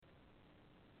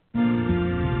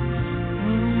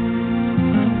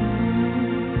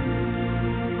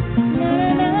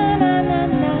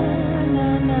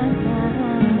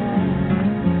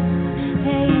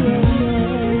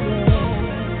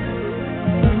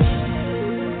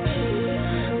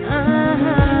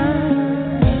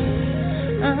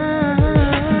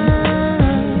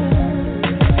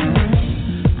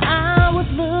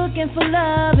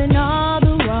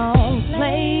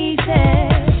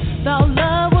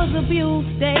perfume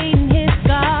stain his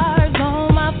scars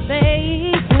on my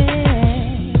face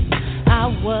when I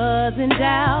was in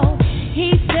doubt.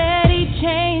 He said he'd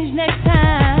change next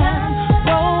time.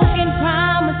 Broken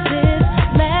promises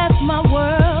left my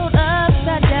world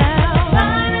upside down.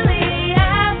 Finally,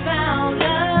 I found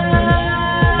love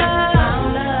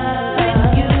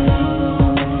with you.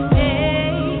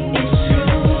 Hey,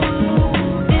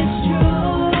 it's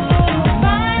true.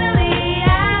 Finally,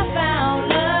 I found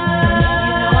love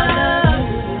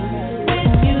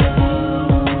with you.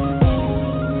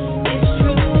 It's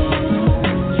true.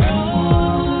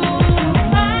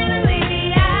 Finally,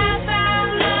 I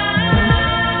found love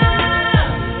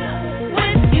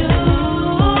with you.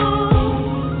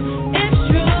 It's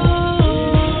true.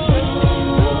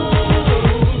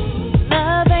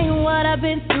 Love ain't what I've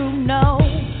been through, no.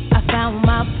 I found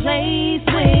my place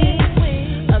with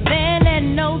a man that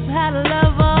knows how to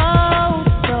love, oh,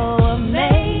 so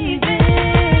amazing.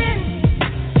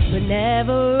 But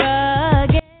never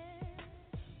again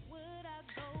would I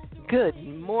go through. Good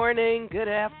morning, good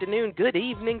afternoon, good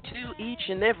evening to each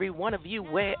and every one of you,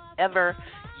 wherever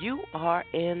you are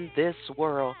in this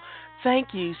world.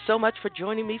 Thank you so much for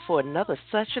joining me for another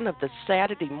session of the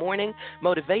Saturday Morning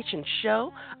Motivation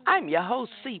Show. I'm your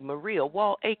host, C. Maria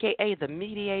Wall, a.k.a. The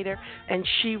Mediator, and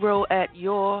Shiro at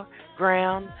your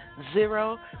ground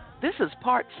zero. This is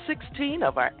part 16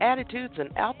 of our Attitudes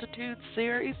and Altitudes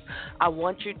series. I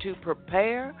want you to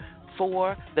prepare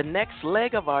for the next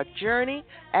leg of our journey.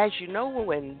 As you know,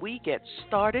 when we get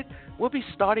started, we'll be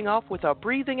starting off with our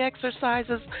breathing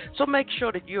exercises. So make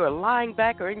sure that you are lying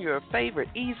back or in your favorite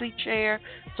easy chair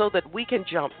so that we can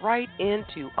jump right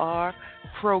into our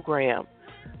program.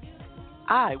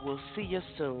 I will see you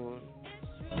soon.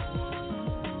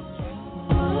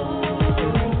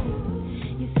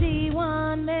 You see,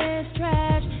 one man's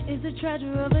trash is the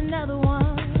treasure of another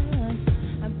one.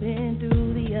 I've been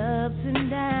through the ups and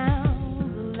downs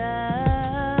of love,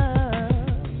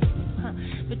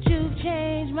 but you've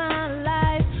changed my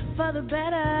life for the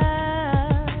better,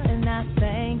 and I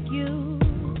thank you,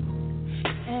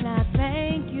 and I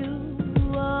thank you.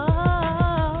 Oh,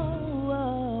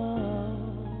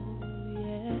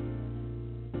 yeah.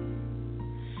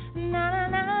 Na na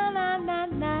na na na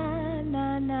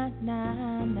na na na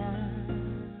na.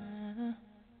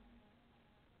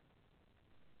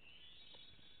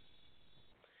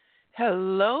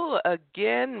 Hello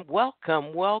again.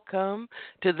 Welcome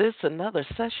to this another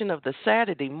session of the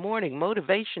Saturday Morning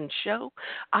Motivation Show.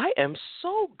 I am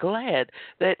so glad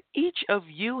that each of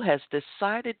you has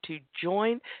decided to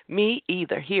join me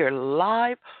either here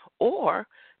live or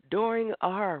during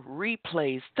our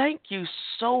replays. Thank you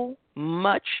so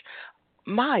much.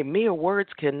 My mere words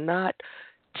cannot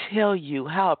tell you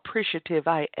how appreciative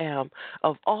I am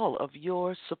of all of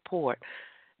your support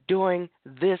during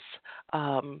this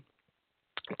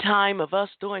time of us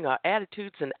doing our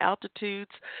Attitudes and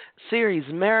Altitudes series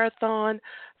marathon.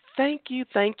 Thank you.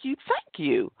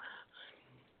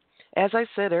 As I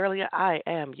said earlier, I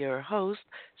am your host,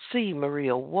 C.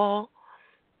 Maria Wall,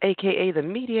 a.k.a. The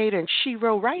Mediator, and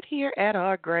Shiro, right here at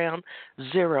our ground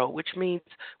zero, which means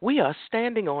we are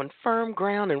standing on firm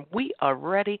ground and we are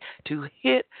ready to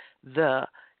hit the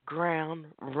ground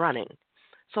running.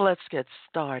 So let's get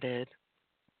started.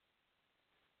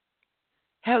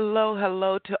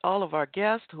 Hello to all of our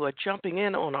guests who are jumping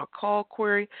in on our call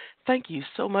query. Thank you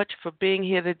so much for being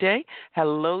here today.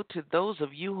 Hello to those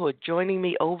of you who are joining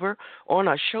me over on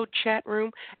our show chat room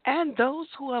and those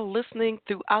who are listening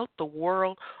throughout the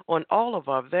world on all of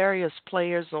our various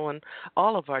players on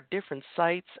all of our different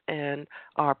sites and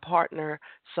our partner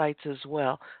sites as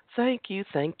well. Thank you.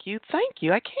 I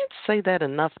can't say that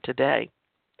enough today.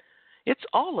 It's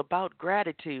all about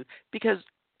gratitude because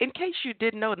in case you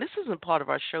didn't know, and this isn't part of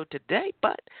our show today,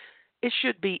 but it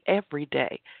should be every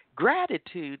day.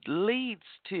 Gratitude leads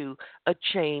to a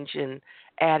change in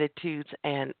attitudes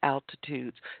and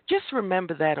altitudes. Just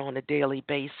remember that on a daily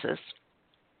basis.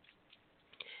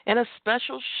 And a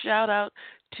special shout out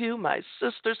to my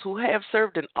sisters who have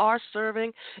served and are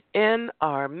serving in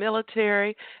our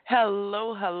military.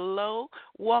 Hello.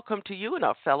 Welcome to you and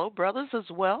our fellow brothers as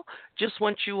well. Just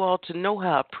want you all to know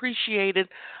how appreciated,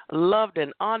 loved,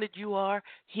 and honored you are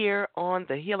here on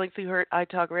the Healing Through Hurt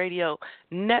iTalk Radio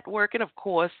Network and, of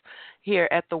course, here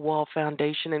at the Wall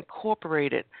Foundation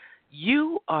Incorporated.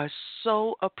 You are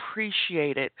so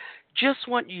appreciated. Just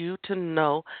want you to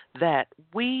know that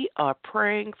we are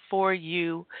praying for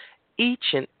you each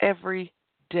and every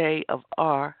day of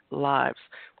our lives.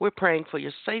 We're praying for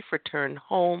your safe return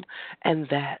home and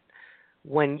that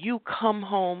when you come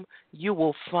home, you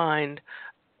will find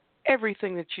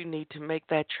everything that you need to make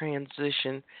that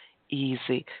transition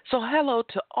easy. So, hello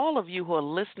to all of you who are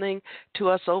listening to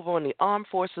us over on the Armed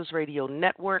Forces Radio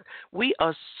Network. We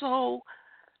are so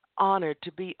honored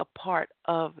to be a part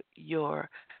of your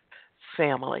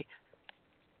family.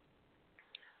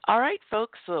 All right,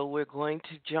 folks, so we're going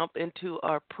to jump into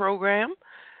our program.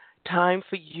 Time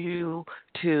for you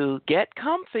to get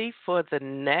comfy for the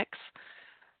next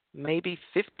maybe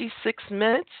 56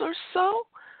 minutes or so.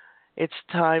 It's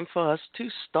time for us to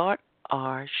start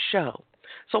our show.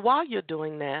 So while you're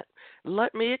doing that,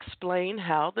 let me explain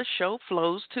how the show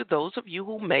flows to those of you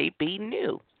who may be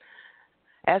new.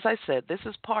 As I said, this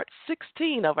is part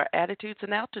 16 of our Attitudes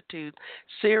and Altitudes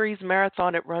series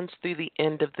marathon. It runs through the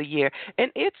end of the year,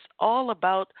 and it's all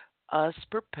about us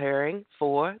preparing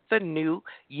for the new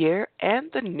year and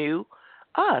the new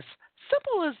us.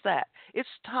 Simple as that. It's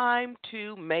time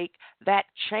to make that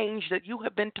change that you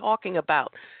have been talking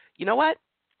about. You know what?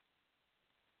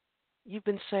 You've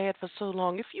been saying for so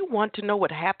long. If you want to know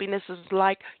what happiness is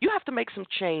like, you have to make some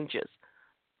changes.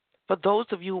 For those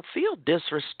of you who feel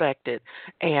disrespected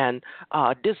and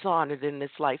dishonored in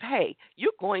this life, hey,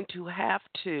 you're going to have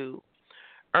to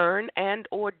earn and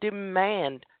or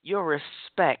demand your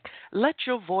respect. Let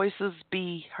your voices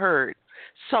be heard.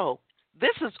 So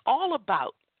this is all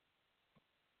about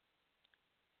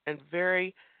and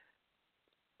very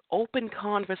open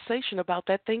conversation about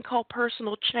that thing called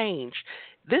personal change.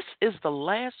 This is the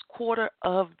last quarter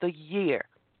of the year.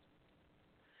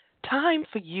 Time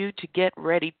for you to get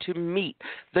ready to meet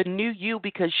the new you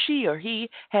because she or he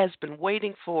has been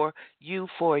waiting for you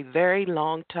for a very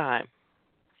long time.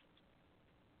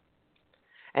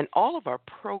 And all of our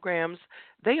programs,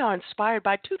 they are inspired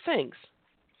by two things.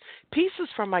 Pieces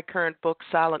from my current book,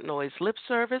 Silent Noise Lip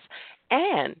Service,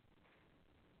 and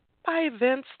by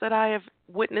events that I have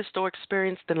witnessed or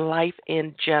experienced in life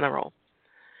in general.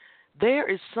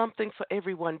 There is something for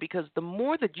everyone because the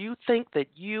more that you think that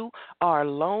you are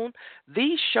alone,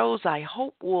 these shows, I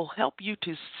hope, will help you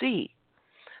to see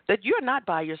that you're not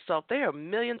by yourself. There are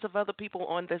millions of other people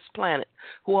on this planet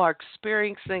who are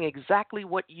experiencing exactly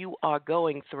what you are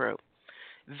going through.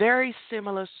 Very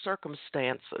similar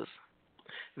circumstances,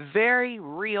 very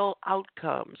real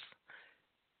outcomes,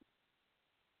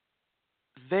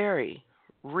 very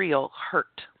real hurt.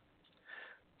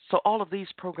 So all of these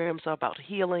programs are about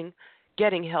healing,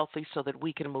 getting healthy so that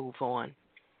we can move on.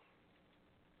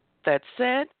 That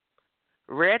said,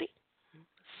 ready,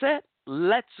 set,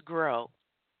 let's grow.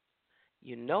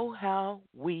 You know how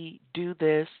we do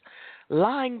this.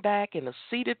 Lying back in a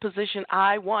seated position,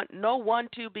 I want no one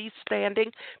to be standing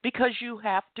because you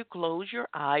have to close your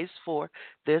eyes for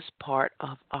this part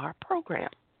of our program.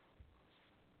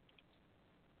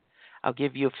 I'll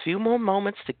give you a few more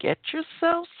moments to get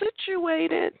yourself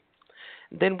situated.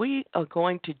 Then we are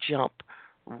going to jump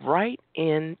right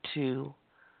into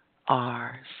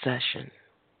our session.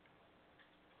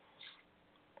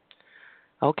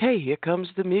 Okay, here comes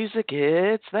the music.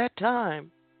 It's that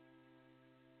time.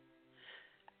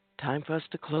 Time for us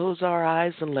to close our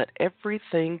eyes and let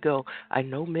everything go. I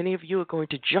know many of you are going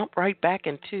to jump right back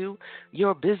into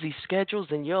your busy schedules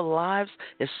and your lives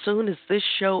as soon as this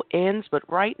show ends. But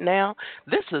right now,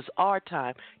 this is our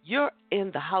time. You're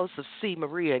in the house of C.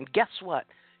 Maria, and guess what?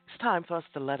 It's time for us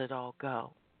to let it all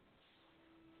go.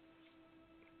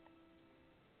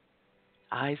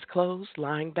 Eyes closed,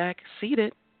 lying back,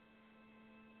 seated.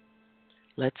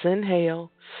 Let's inhale.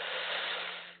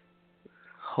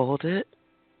 Hold it.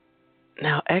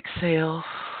 Now exhale.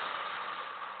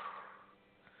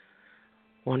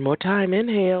 One more time,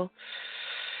 inhale.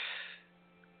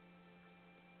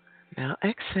 Now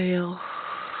exhale.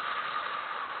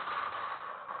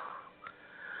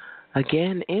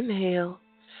 Again, inhale.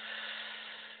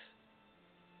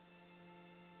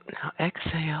 Now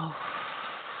exhale.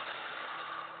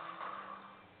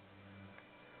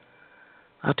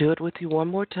 I'll do it with you one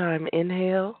more time.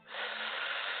 Inhale.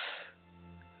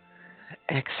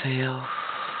 Exhale.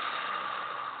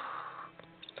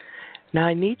 Now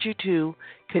I need you to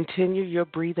continue your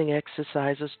breathing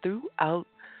exercises throughout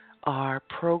our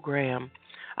program.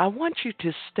 I want you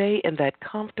to stay in that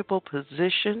comfortable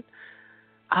position,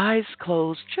 eyes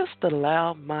closed. Just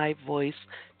allow my voice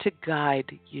to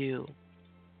guide you.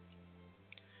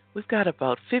 We've got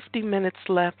about 50 minutes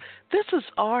left. This is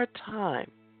our time.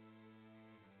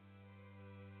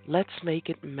 Let's make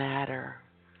it matter.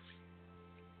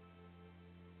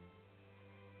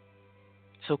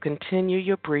 So continue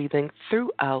your breathing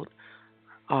throughout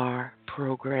our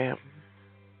program.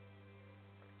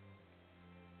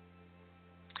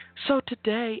 So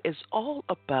today is all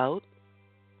about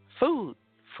food,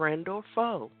 friend or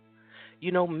foe.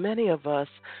 You know, many of us,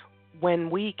 when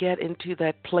we get into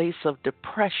that place of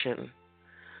depression,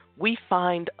 we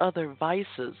find other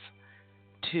vices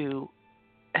to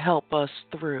help us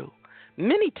through.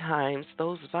 Many times,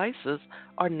 those vices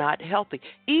are not healthy.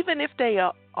 Even if they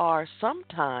are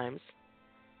sometimes,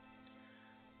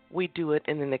 we do it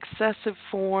in an excessive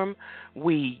form.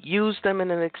 We use them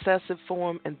in an excessive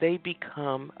form, and they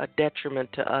become a detriment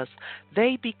to us.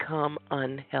 They become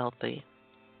unhealthy.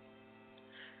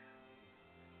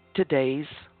 Today's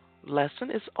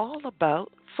lesson is all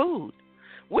about food.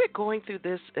 We're going through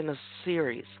this in a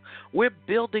series. We're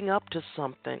building up to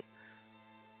something.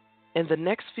 In the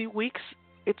next few weeks,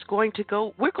 we're going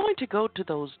to go to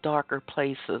those darker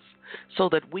places so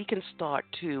that we can start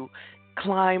to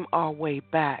climb our way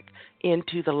back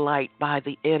into the light by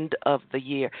the end of the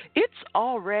year. It's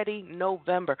already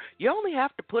November. You only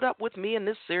have to put up with me in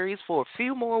this series for a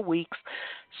few more weeks.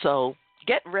 So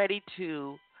get ready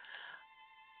to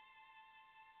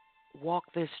walk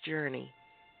this journey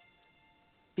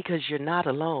because you're not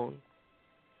alone.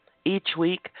 Each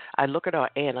week, I look at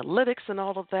our analytics and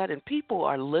all of that, and people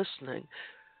are listening.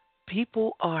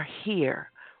 People are here.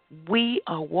 We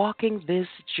are walking this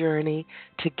journey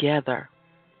together.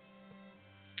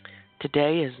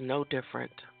 Today is no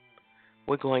different.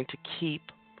 We're going to keep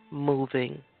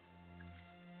moving.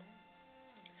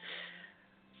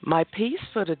 My piece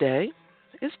for today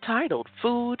is titled,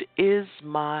 Food is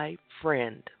My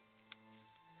Friend.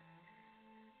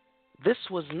 This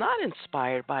was not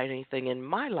inspired by anything in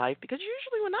my life because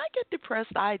usually when I get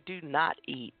depressed, I do not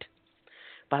eat.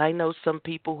 But I know some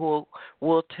people who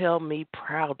will tell me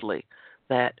proudly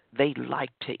that they like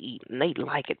to eat and they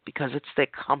like it because it's their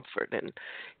comfort and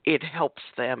it helps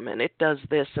them and it does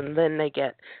this, and then they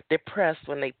get depressed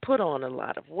when they put on a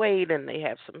lot of weight and they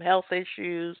have some health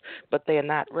issues, but they're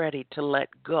not ready to let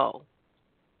go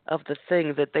of the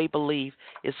thing that they believe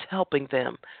is helping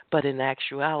them, but in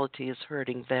actuality is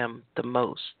hurting them the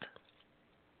most.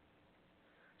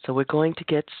 So we're going to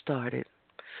get started.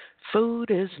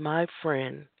 Food is my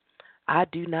friend. I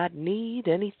do not need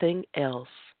anything else.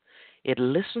 It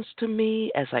listens to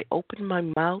me as I open my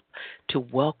mouth to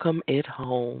welcome it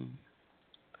home.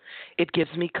 It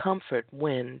gives me comfort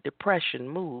when depression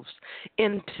moves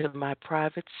into my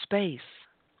private space.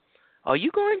 Are you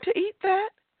going to eat that?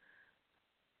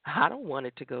 I don't want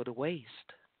it to go to waste.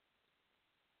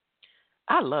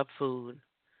 I love food.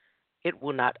 It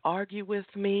will not argue with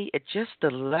me. It just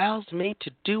allows me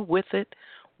to do with it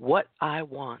what I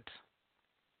want.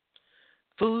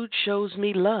 Food shows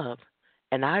me love,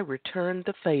 and I return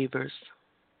the favors.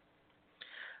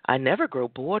 I never grow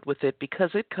bored with it because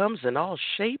it comes in all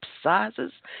shapes,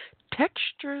 sizes,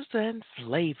 textures, and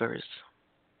flavors.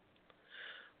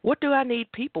 What do I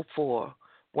need people for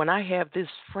when I have this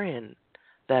friend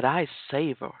that I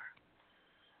savor?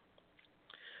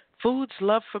 Food's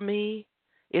love for me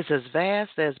is as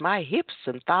vast as my hips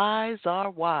and thighs are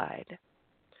wide.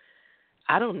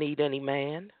 I don't need any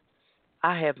man.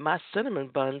 I have my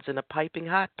cinnamon buns in a piping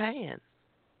hot pan.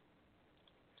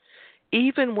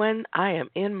 Even when I am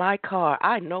in my car,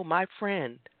 I know my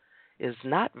friend is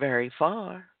not very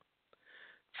far.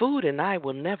 Food and I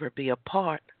will never be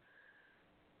apart.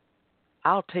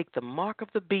 I'll take the mark of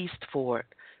the beast for it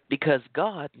because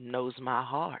God knows my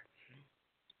heart.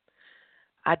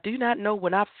 I do not know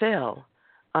when I fell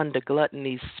under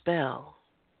gluttony's spell.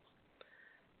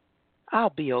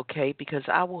 I'll be okay because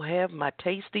I will have my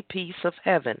tasty piece of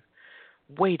heaven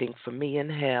waiting for me in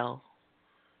hell.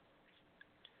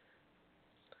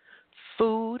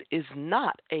 Food is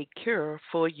not a cure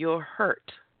for your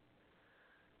hurt.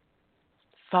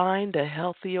 Find a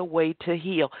healthier way to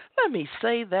heal. Let me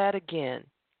say that again.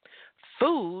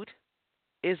 Food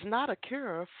is not a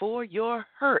cure for your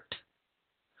hurt.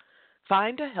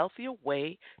 Find a healthier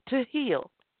way to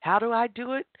heal. How do I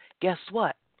do it? Guess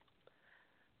what?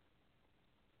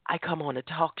 I come on a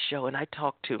talk show and I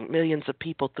talk to millions of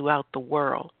people throughout the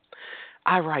world.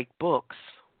 I write books.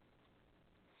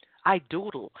 I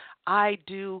doodle. I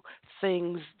do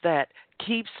things that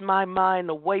keeps my mind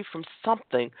away from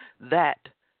something that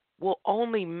will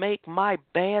only make my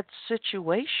bad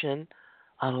situation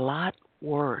a lot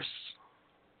worse.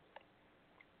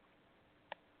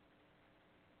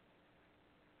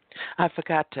 I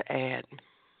forgot to add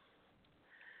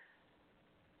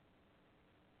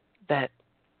that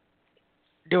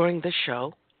during the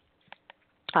show,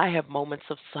 I have moments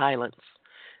of silence.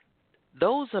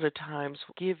 Those are the times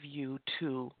I give you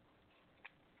to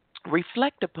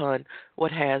reflect upon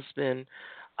what has been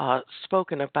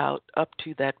spoken about up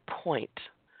to that point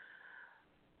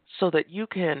so that you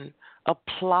can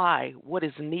apply what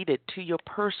is needed to your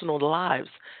personal lives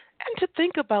and to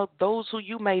think about those who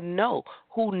you may know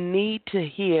who need to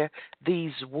hear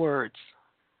these words.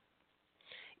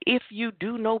 If you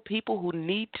do know people who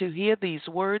need to hear these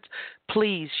words,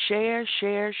 please share,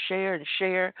 share, share, and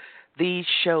share these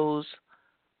shows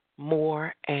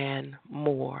more and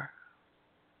more.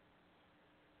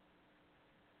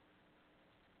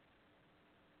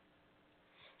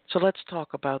 So let's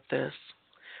talk about this.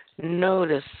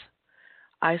 Notice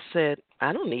I said,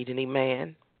 I don't need any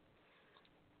man.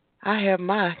 I have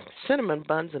my cinnamon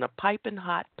buns in a piping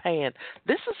hot pan.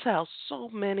 This is how so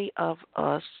many of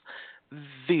us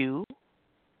view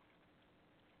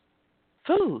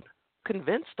food.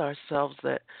 Convinced ourselves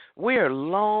that we're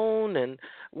alone and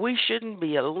we shouldn't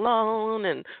be alone,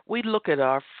 and we look at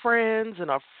our friends and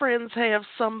our friends have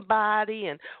somebody,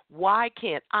 and why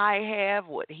can't I have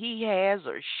what he has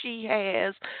or she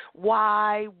has?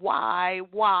 Why?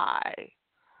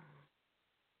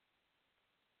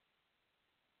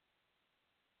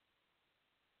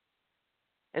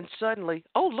 And suddenly,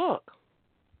 oh, look,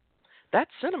 that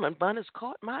cinnamon bun has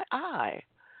caught my eye.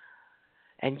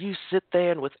 And you sit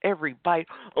there and with every bite,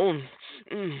 mm,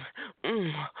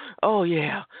 mm, oh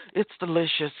yeah, it's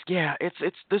delicious. Yeah, it's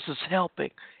this is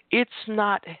helping. It's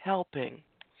not helping.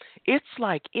 It's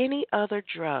like any other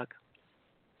drug.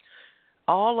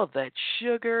 All of that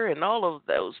sugar and all of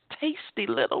those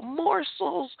tasty little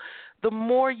morsels, the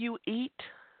more you eat,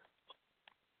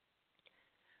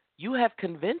 you have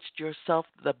convinced yourself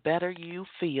the better you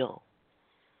feel.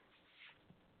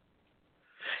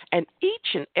 And each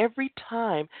and every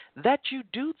time that you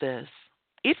do this,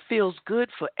 it feels good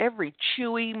for every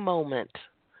chewy moment.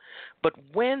 But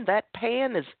when that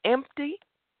pan is empty,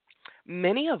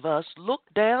 many of us look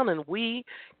down and we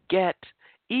get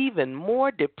even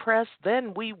more depressed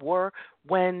than we were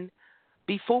when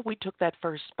before we took that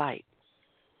first bite.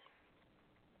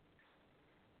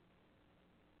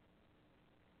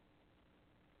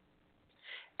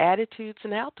 Attitudes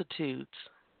and altitudes.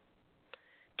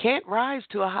 Can't rise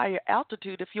to a higher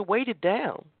altitude if you're weighted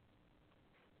down.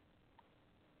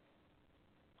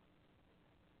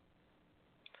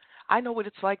 I know what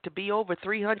it's like to be over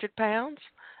 300 pounds.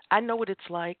 I know what it's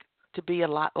like to be a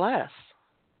lot less.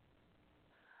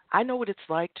 I know what it's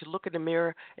like to look in the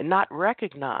mirror and not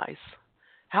recognize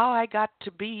how I got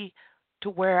to be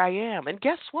to where I am. And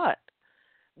guess what?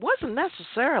 It wasn't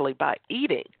necessarily by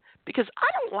eating, because I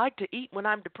don't like to eat when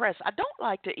I'm depressed. I don't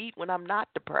like to eat when I'm not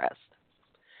depressed.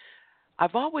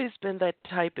 I've always been that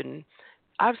type, and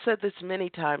I've said this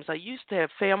many times. I used to have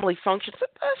family functions,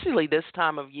 especially this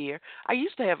time of year. I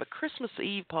used to have a Christmas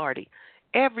Eve party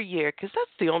every year because that's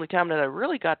the only time that I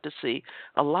really got to see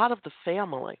a lot of the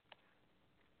family.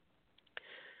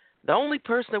 The only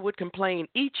person that would complain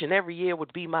each and every year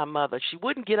would be my mother. She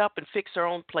wouldn't get up and fix her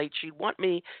own plate. She'd want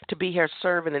me to be her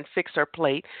servant and fix her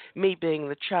plate, me being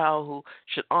the child who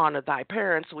should honor thy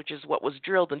parents, which is what was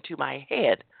drilled into my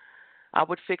head. I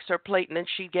would fix her plate, and then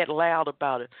she'd get loud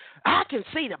about it. I can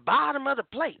see the bottom of the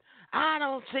plate. I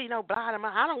don't see no bottom.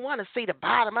 I don't want to see the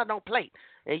bottom of no plate.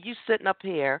 And you sitting up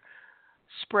here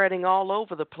spreading all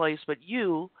over the place, but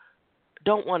you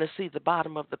don't want to see the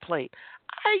bottom of the plate.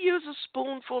 I use a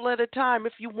spoonful at a time.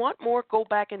 If you want more, go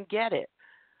back and get it.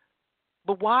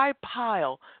 But why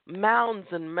pile mounds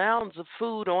and mounds of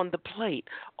food on the plate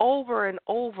over and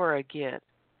over again?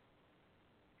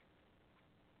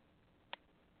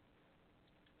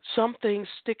 Some things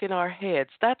stick in our heads.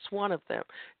 That's one of them.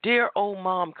 Dear old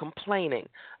mom complaining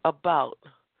about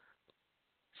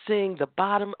seeing the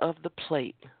bottom of the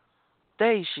plate.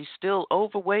 Days she's still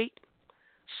overweight,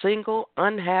 single,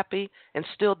 unhappy, and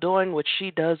still doing what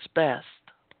she does best.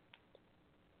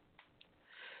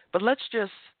 But let's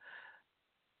just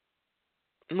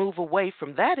move away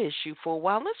from that issue for a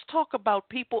while. Let's talk about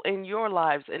people in your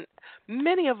lives. And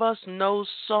many of us know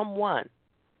someone,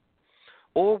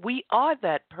 or we are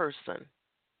that person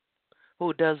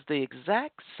who does the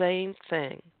exact same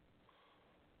thing.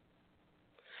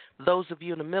 Those of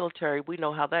you in the military, we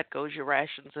know how that goes, your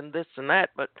rations and this and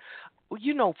that, but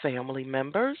you know family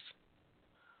members.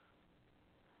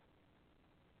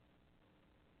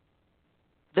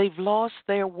 They've lost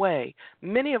their way.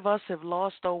 Many of us have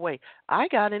lost our way. I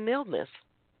got an illness.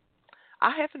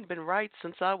 I haven't been right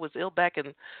since I was ill back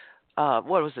in,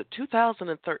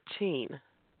 2013.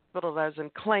 But as in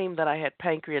claim that I had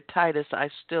pancreatitis, I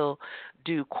still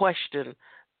do question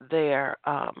their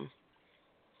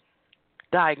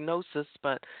diagnosis,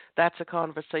 but that's a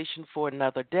conversation for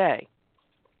another day.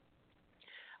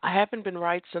 I haven't been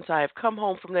right since I have come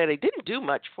home from there. They didn't do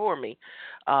much for me.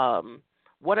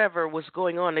 Whatever was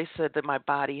going on, they said that my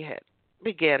body had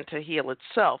began to heal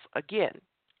itself again.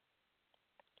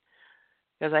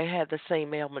 because I had the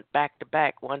same ailment back to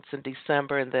back, once in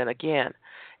December and then again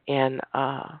in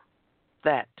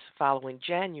that following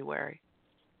January.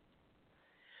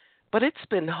 But it's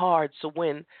been hard. So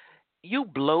when you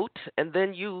bloat and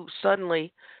then you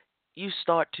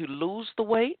start to lose the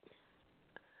weight,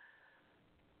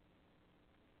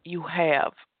 you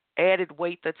have added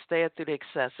weight that's there through the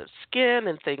excessive skin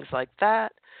and things like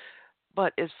that.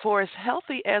 But as far as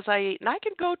healthy as I eat, and I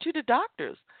can go to the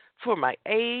doctors for my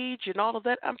age and all of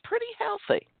that, I'm pretty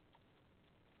healthy.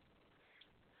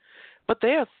 But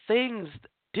there are things,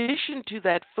 in addition to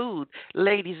that food,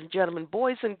 ladies and gentlemen,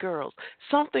 boys and girls,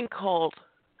 something called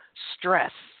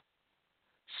stress.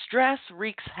 Stress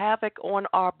wreaks havoc on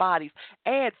our bodies.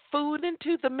 Add food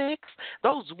into the mix,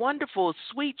 those wonderful,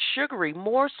 sweet, sugary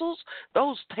morsels,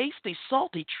 those tasty,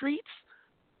 salty treats.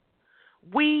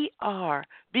 We are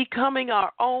becoming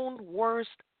our own worst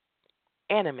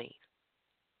enemy.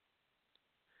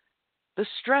 The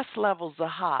stress levels are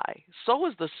high. So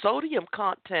is the sodium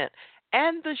content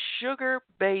and the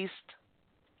sugar-based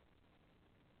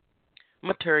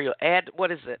material. Add,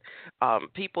 what is it?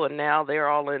 People are now, they're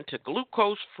all into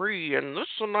glucose free and this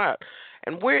and that.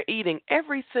 And we're eating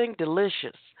everything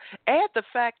delicious. Add the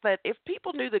fact that if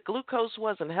people knew that glucose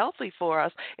wasn't healthy for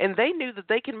us and they knew that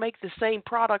they can make the same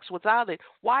products without it,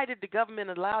 why did the government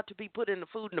allow it to be put in the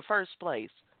food in the first place?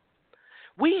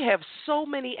 We have so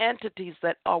many entities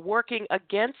that are working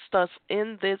against us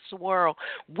in this world.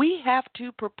 We have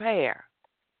to prepare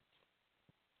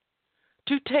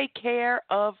to take care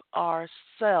of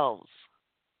ourselves.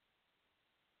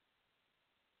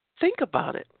 Think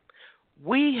about it.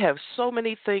 We have so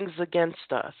many things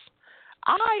against us.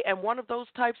 I am one of those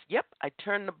types. Yep, I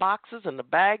turn the boxes and the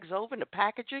bags over and the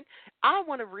packaging. I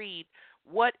want to read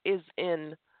what is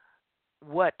in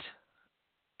what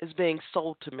is being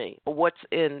sold to me or what's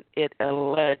in it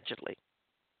allegedly.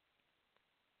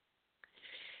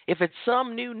 If it's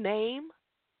some new name,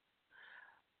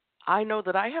 I know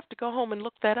that I have to go home and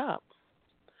look that up.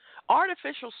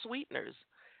 Artificial sweeteners,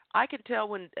 I can tell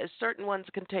when certain ones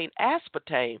contain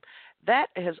aspartame. That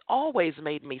has always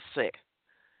made me sick.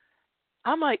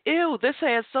 I'm like, ew, this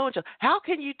has so much. How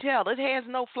can you tell? It has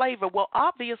no flavor. Well,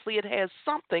 obviously it has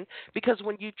something because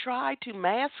when you try to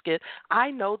mask it, I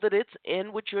know that it's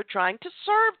in what you're trying to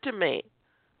serve to me.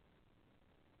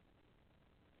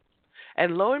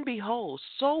 And lo and behold,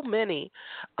 so many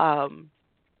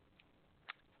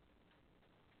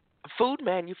food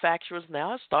manufacturers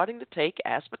now are starting to take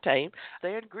aspartame,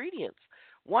 their ingredients.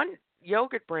 One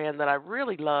yogurt brand that I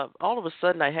really love, all of a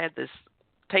sudden I had this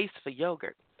taste for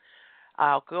yogurt.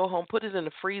 I'll go home, put it in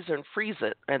the freezer and freeze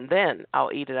it, and then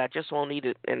I'll eat it. I just won't eat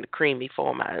it in the creamy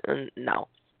form. No.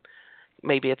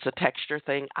 Maybe it's a texture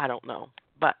thing. I don't know.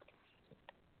 But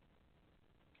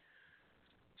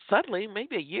suddenly,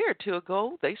 maybe a year or two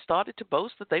ago, they started to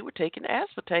boast that they were taking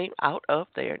aspartame out of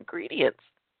their ingredients.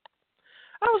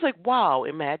 I was like, wow,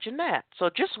 imagine that. So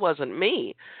it just wasn't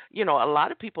me. You know, a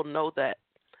lot of people know that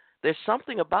there's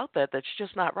something about that that's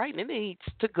just not right, and it needs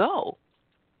to go.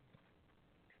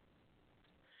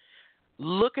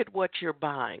 Look at what you're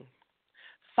buying.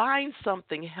 Find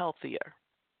something healthier.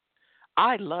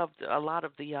 I loved a lot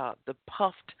of the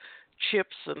puffed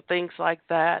chips and things like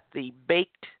that, the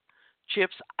baked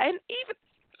chips, and even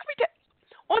let me get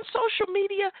on social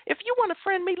media. If you want to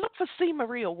friend me, look for C.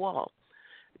 Maria Wall.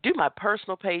 Do my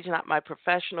personal page, not my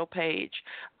professional page.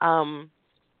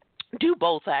 Do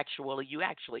both, actually. You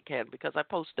actually can because I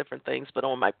post different things. But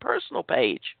on my personal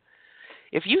page,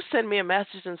 if you send me a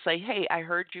message and say, hey, I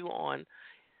heard you on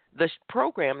this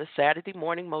program, the Saturday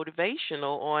Morning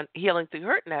Motivational on Healing Through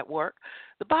Hurt Network,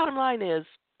 the bottom line is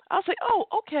I'll say, oh,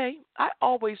 okay. I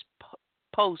always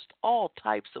post all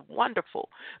types of wonderful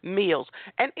meals.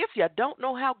 And if you don't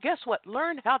know how, guess what?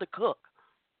 Learn how to cook.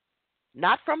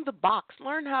 Not from the box.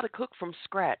 Learn how to cook from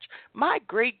scratch. My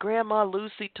great-grandma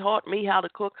Lucy taught me how to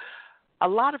cook. A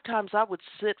lot of times I would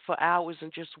sit for hours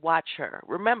and just watch her.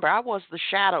 Remember, I was the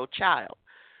shadow child.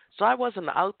 So I wasn't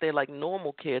out there like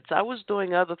normal kids. I was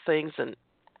doing other things, and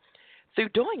through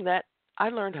doing that, I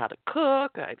learned how to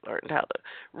cook. I learned how to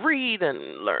read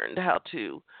and learned how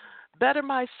to better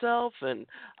myself, and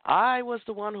I was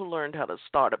the one who learned how to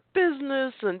start a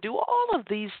business and do all of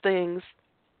these things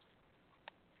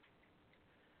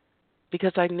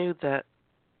because I knew that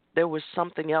there was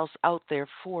something else out there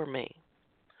for me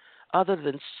other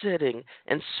than sitting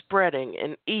and spreading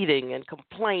and eating and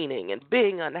complaining and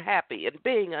being unhappy and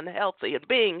being unhealthy and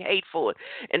being hateful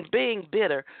and being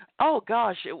bitter. Oh,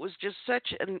 gosh, it was just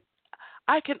such an –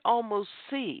 I can almost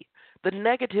see the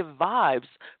negative vibes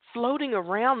floating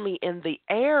around me in the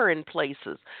air in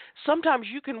places. Sometimes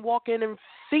you can walk in and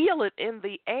feel it in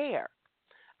the air.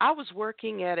 I was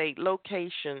working at a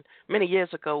location many years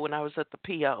ago when I was at the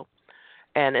PO,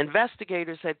 and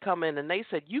investigators had come in and they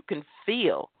said you can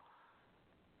feel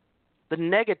the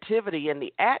negativity in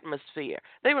the atmosphere.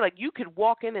 They were like, you could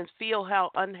walk in and feel how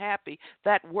unhappy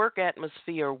that work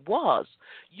atmosphere was.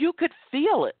 You could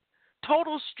feel it.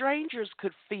 Total strangers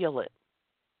could feel it.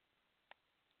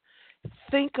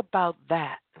 Think about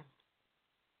that.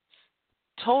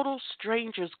 Total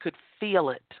strangers could feel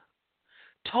it.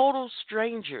 Total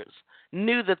strangers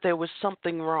knew that there was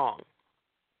something wrong.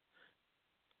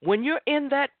 When you're in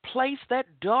that place, that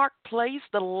dark place,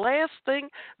 the last thing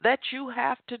that you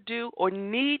have to do or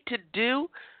need to do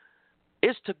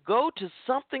is to go to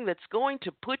something that's going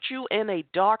to put you in a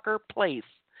darker place.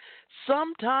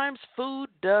 Sometimes food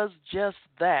does just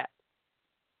that.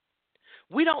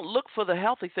 We don't look for the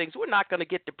healthy things. We're not going to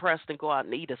get depressed and go out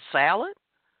and eat a salad.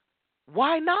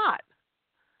 Why not?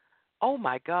 Oh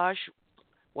my gosh.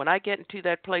 When I get into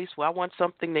that place where I want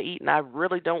something to eat and I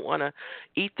really don't want to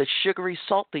eat the sugary,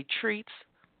 salty treats,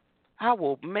 I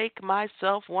will make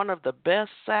myself one of the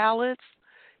best salads,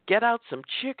 get out some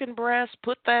chicken breast,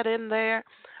 put that in there.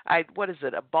 A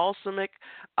balsamic,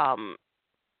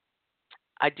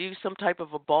 I do some type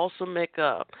of a balsamic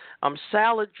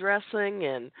salad dressing,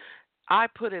 and I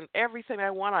put in everything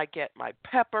I want. I get my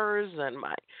peppers and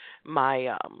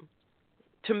my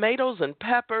tomatoes and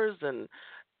peppers and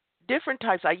different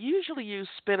types. I usually use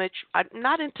spinach. I'm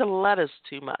not into lettuce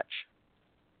too much.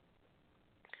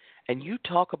 And you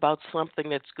talk about something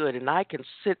that's good, and I can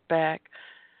sit back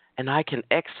and I can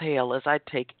exhale as I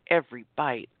take every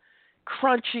bite.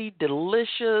 Crunchy,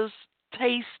 delicious,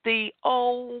 tasty.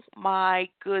 Oh my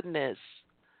goodness.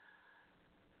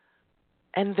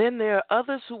 And then there are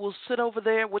others who will sit over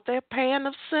there with their pan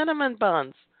of cinnamon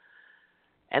buns.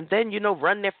 And then,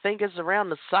 run their fingers around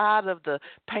the side of the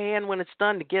pan when it's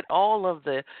done to get all of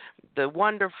the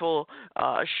wonderful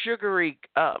sugary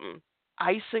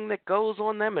icing that goes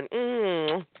on them.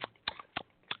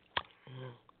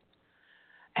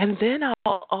 And then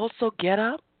I'll also get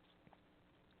up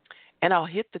and I'll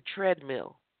hit the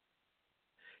treadmill.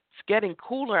 It's getting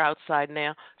cooler outside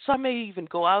now, so I may even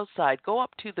go outside, go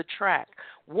up to the track,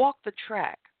 walk the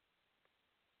track.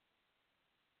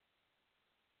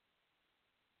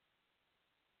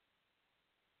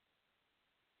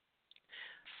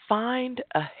 Find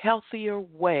a healthier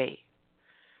way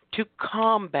to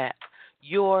combat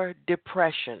your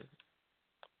depression.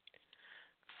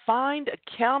 Find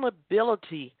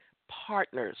accountability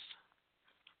partners.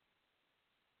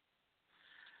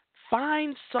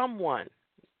 Find someone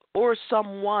or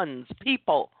someone's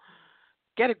people.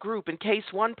 Get a group in case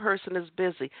one person is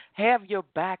busy. Have your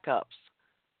backups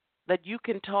that you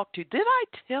can talk to. Did I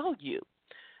tell you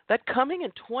that coming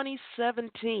in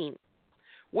 2017,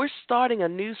 we're starting a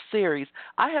new series?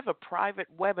 I have a private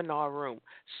webinar room,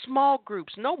 small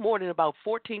groups, no more than about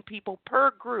 14 people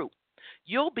per group.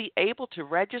 You'll be able to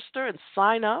register and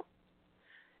sign up.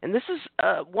 And this is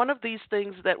one of these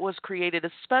things that was created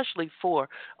especially for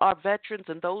our veterans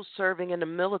and those serving in the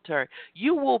military.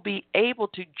 You will be able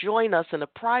to join us in a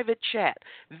private chat,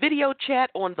 video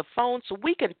chat on the phone, so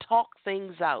we can talk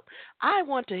things out. I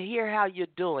want to hear how you're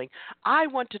doing. I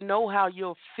want to know how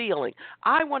you're feeling.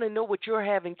 I want to know what you're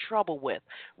having trouble with.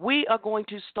 We are going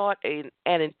to start an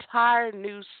entire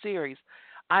new series.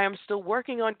 I am still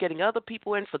working on getting other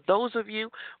people in. For those of you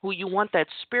who you want that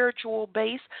spiritual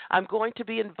base, I'm going to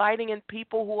be inviting in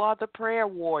people who are the prayer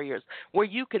warriors, where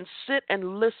you can sit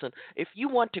and listen. If you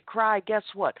want to cry, guess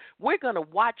what? We're going to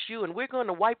watch you, and we're going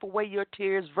to wipe away your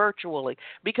tears virtually,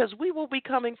 because we will be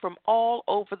coming from all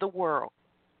over the world.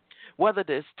 Whether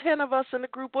there's 10 of us in the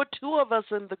group or 2 of us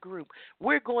in the group,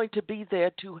 we're going to be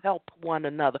there to help one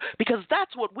another, because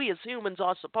that's what we as humans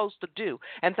are supposed to do,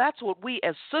 and that's what we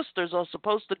as sisters are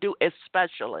supposed to do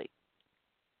especially.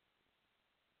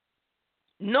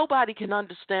 Nobody can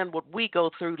understand what we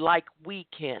go through like we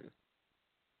can.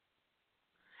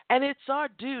 And it's our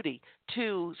duty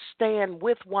to stand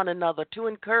with one another, to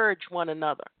encourage one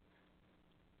another,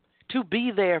 to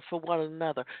be there for one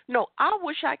another. No, I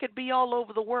wish I could be all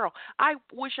over the world. I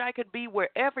wish I could be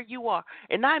wherever you are.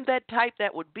 And I'm that type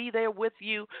that would be there with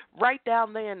you right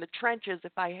down there in the trenches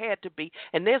if I had to be.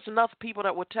 And there's enough people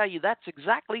that will tell you that's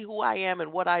exactly who I am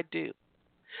and what I do.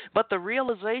 But the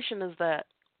realization is that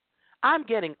I'm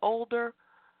getting older.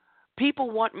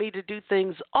 People want me to do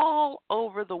things all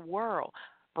over the world.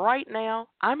 Right now,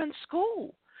 I'm in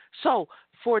school. So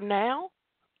for now,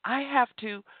 I have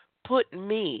to put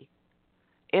me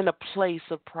in a place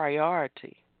of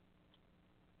priority.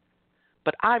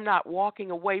 But I'm not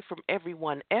walking away from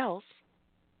everyone else.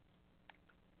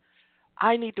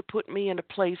 I need to put me in a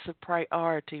place of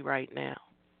priority right now.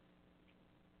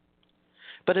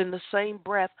 But in the same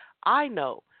breath, I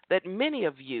know that many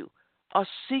of you are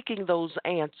seeking those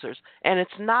answers, and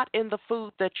it's not in the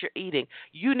food that you're eating.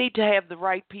 You need to have the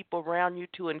right people around you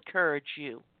to encourage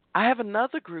you. I have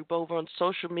another group over on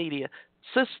social media,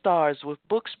 Sistars with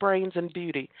Books, Brains, and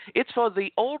Beauty. It's for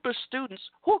the older students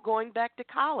who are going back to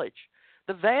college.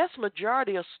 The vast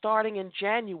majority are starting in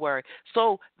January,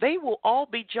 so they will all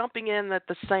be jumping in at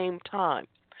the same time.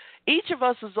 Each of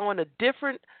us is on a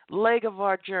different leg of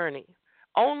our journey.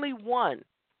 Only one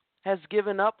has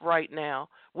given up right now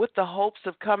with the hopes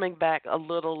of coming back a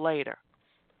little later.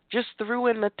 Just threw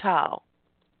in the towel.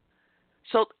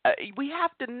 So we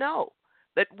have to know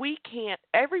that we can't,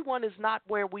 everyone is not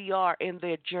where we are in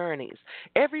their journeys.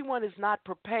 Everyone is not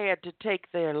prepared to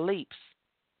take their leaps.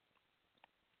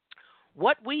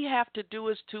 What we have to do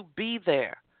is to be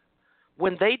there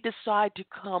when they decide to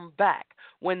come back,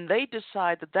 when they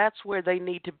decide that that's where they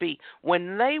need to be,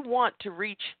 when they want to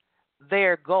reach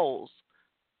their goals.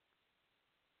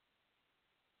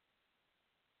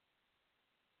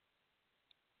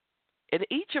 And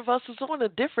each of us is on a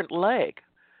different leg.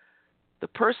 The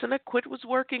person that quit was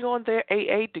working on their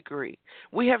AA degree.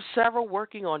 We have several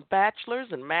working on bachelor's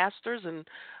and master's,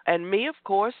 and me, of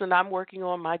course, and I'm working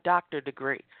on my doctor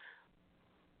degree.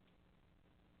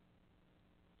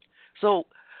 So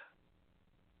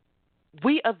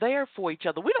we are there for each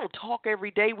other. We don't talk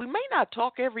every day. We may not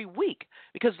talk every week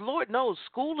because Lord knows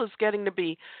school is getting to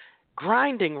be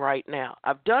grinding right now.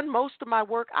 I've done most of my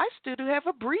work. I still do have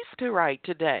a brief to write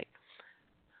today.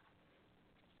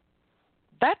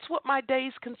 That's what my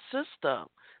days consist of.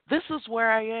 This is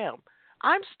where I am.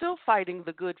 I'm still fighting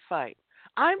the good fight.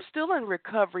 I'm still in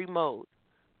recovery mode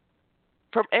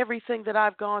from everything that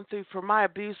I've gone through, from my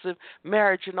abusive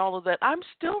marriage and all of that. I'm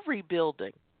still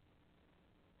rebuilding.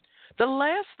 The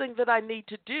last thing that I need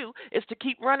to do is to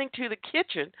keep running to the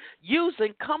kitchen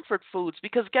using comfort foods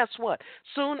because guess what?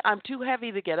 Soon I'm too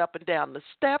heavy to get up and down the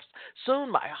steps.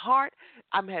 Soon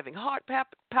I'm having heart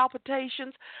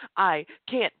palpitations. I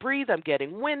can't breathe. I'm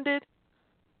getting winded.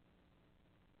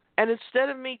 And instead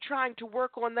of me trying to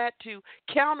work on that to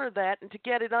counter that and to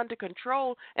get it under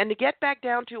control and to get back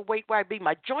down to a weight where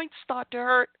my joints start to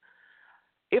hurt,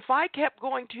 if I kept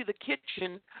going to the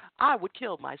kitchen, I would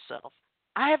kill myself.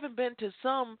 I haven't been to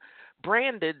some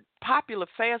branded popular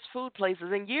fast food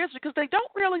places in years because they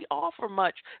don't really offer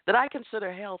much that I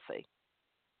consider healthy.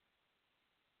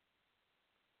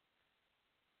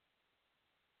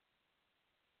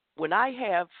 When I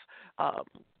have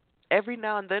every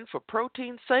now and then, for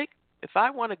protein's sake, if I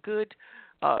want a good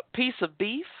piece of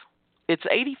beef, it's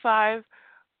 85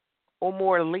 or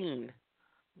more lean.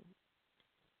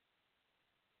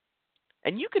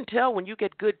 And you can tell when you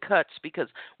get good cuts because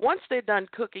once they're done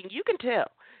cooking, you can tell.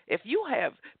 If you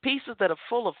have pieces that are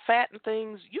full of fat and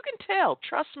things, you can tell.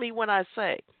 Trust me when I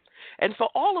say. And for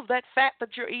all of that fat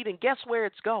that you're eating, guess where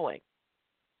it's going?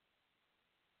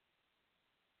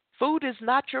 Food is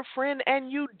not your friend,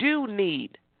 and you do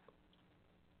need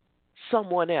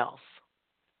someone else.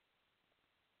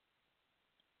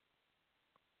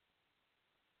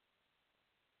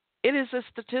 It is a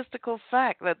statistical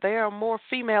fact that there are more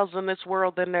females in this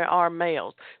world than there are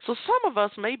males. So some of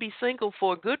us may be single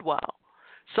for a good while.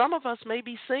 Some of us may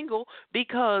be single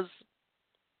because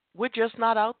we're just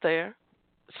not out there.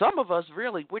 Some of us,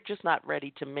 really, we're just not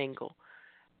ready to mingle.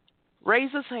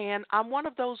 Raise his hand. I'm one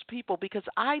of those people because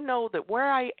I know that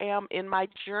where I am in my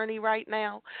journey right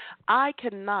now, I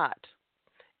cannot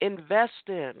invest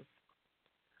in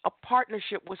a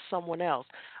partnership with someone else.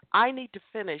 I need to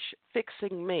finish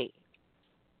fixing me.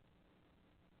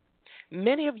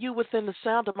 Many of you within the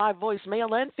sound of my voice,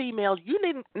 male and female, you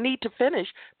need to finish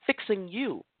fixing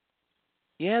you.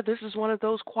 Yeah, this is one of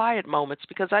those quiet moments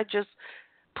because I just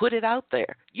put it out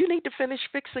there. You need to finish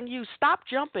fixing you. Stop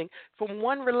jumping from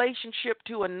one relationship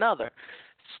to another.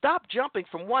 Stop jumping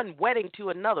from one wedding to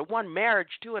another, one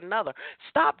marriage to another.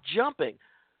 Stop jumping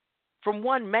from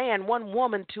one man, one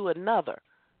woman to another.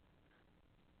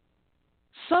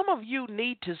 Some of you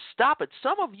need to stop it.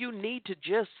 Some of you need to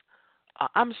just,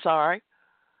 I'm sorry,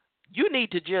 you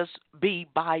need to just be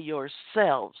by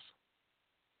yourselves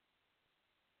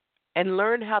and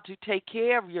learn how to take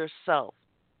care of yourself.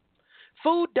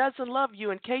 Food doesn't love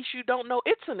you. In case you don't know,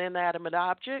 it's an inanimate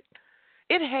object.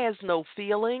 It has no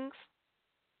feelings.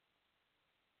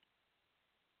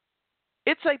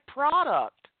 It's a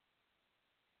product.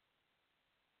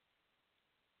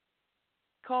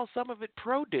 Call some of it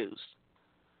produce.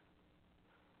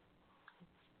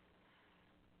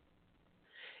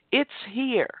 It's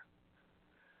here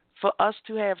for us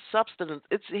to have substance.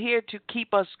 It's here to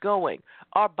keep us going.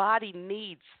 Our body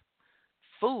needs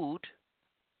food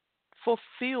for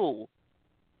fuel.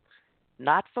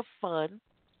 not for fun,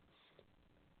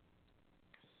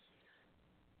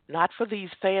 not for these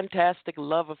fantastic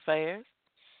love affairs.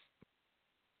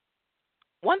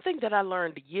 One thing that I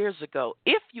learned years ago,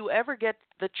 if you ever get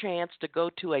the chance to go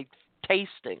to a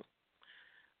tasting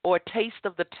or a taste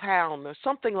of the town or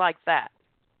something like that,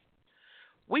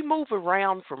 we move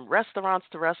around from restaurants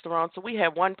to restaurants. So we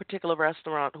have one particular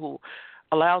restaurant who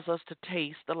allows us to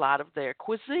taste a lot of their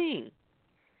cuisine.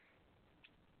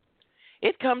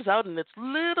 It comes out in its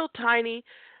little tiny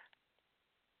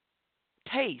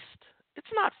taste. It's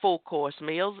not full course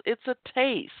meals, it's a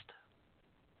taste.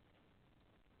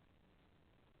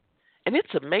 And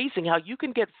it's amazing how you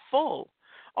can get full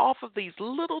off of these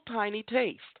little tiny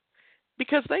tastes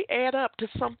because they add up to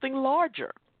something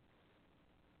larger.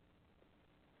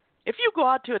 If you go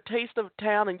out to a taste of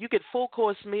town and you get full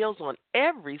course meals on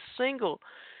every single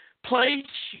place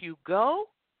you go,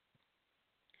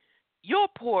 your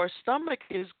poor stomach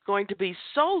is going to be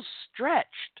so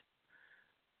stretched,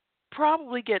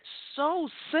 probably get so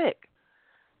sick.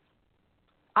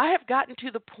 I have gotten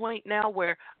to the point now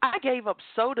where I gave up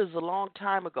sodas a long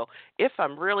time ago. If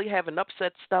I'm really having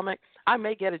upset stomach, I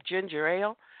may get a ginger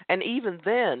ale, and even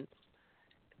then,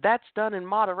 that's done in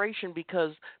moderation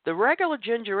because the regular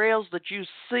ginger ales that you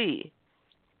see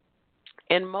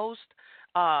in most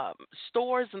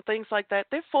stores and things like that,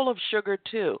 they're full of sugar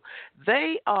too.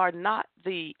 They are not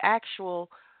the actual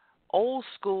old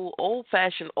school, old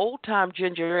fashioned, old time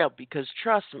ginger ale because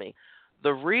trust me,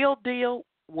 the real deal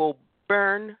will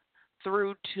burn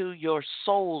through to your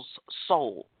soul's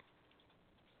soul.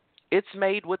 It's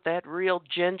made with that real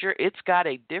ginger. It's got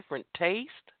a different taste.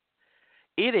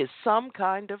 It is some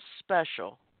kind of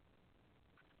special.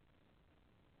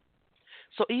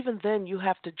 So even then, you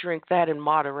have to drink that in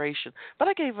moderation. But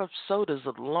I gave up sodas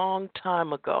a long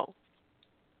time ago.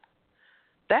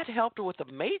 That helped with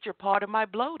a major part of my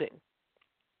bloating.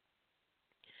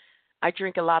 I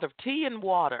drink a lot of tea and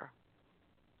water,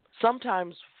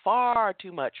 sometimes far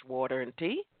too much water and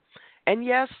tea. And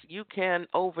yes, you can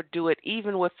overdo it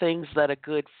even with things that are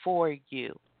good for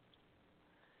you.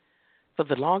 For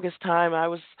the longest time, I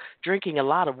was drinking a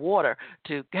lot of water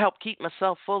to help keep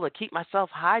myself full and keep myself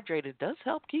hydrated. It does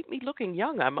help keep me looking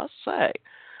young, I must say.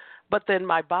 But then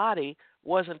my body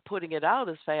wasn't putting it out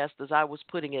as fast as I was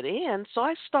putting it in, so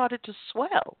I started to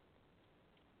swell.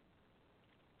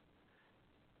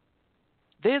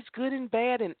 There's good and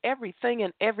bad in everything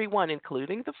and everyone,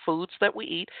 including the foods that we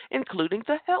eat, including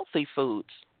the healthy foods.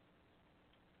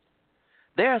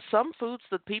 There are some foods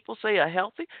that people say are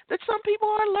healthy that some people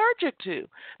are allergic to.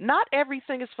 Not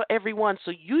everything is for everyone,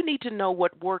 so you need to know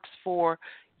what works for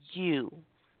you.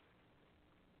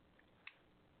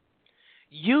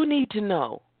 You need to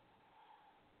know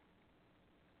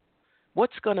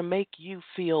what's going to make you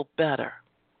feel better.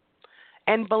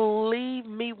 And believe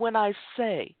me when I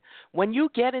say, when you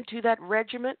get into that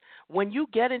regiment, when you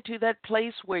get into that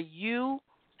place where you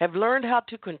have learned how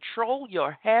to control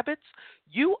your habits,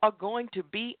 you are going to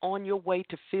be on your way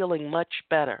to feeling much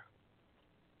better.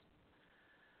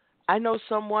 I know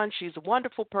someone, she's a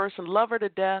wonderful person, love her to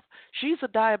death. She's a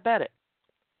diabetic.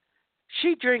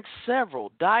 She drinks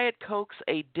several Diet Cokes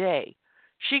a day.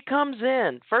 She comes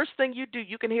in, first thing you do,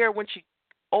 you can hear when she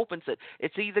opens it.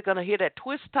 It's either going to hear that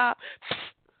twist top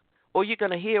or you're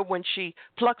going to hear when she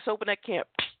plucks open that can.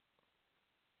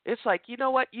 It's like, you know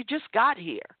what, you just got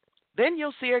here. Then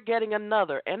you'll see her getting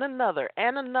another and another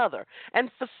and another. And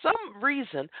for some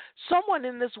reason, someone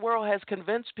in this world has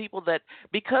convinced people that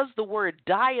because the word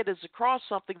diet is across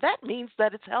something, that means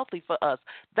that it's healthy for us.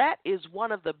 That is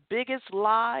one of the biggest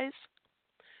lies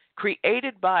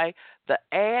created by the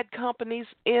ad companies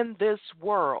in this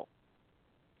world.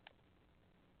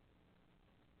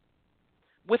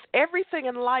 With everything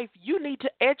in life, you need to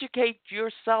educate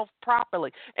yourself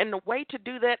properly. And the way to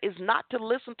do that is not to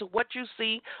listen to what you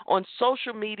see on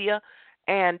social media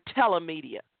and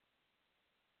telemedia.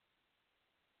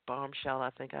 Bombshell, I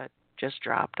think I just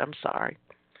dropped. I'm sorry.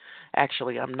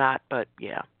 Actually, I'm not, but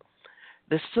yeah.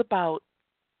 This is about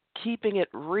keeping it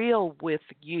real with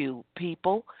you,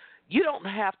 people. You don't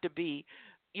have to be,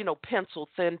 pencil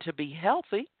thin to be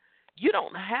healthy. You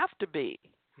don't have to be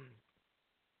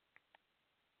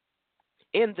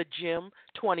in the gym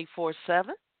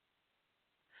 24/7.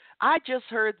 I just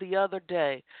heard the other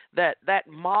day that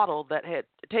model that had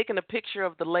taken a picture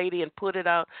of the lady and put it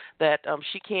out that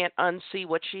she can't unsee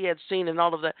what she had seen and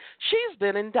all of that. She's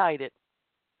been indicted.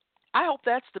 I hope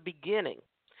that's the beginning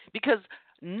because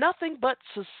nothing but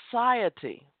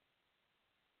society,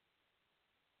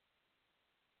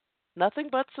 nothing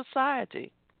but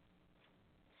society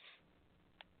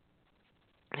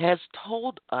has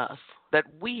told us that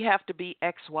we have to be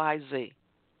XYZ.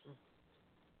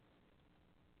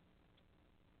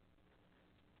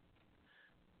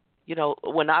 You know,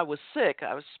 when I was sick,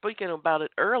 I was speaking about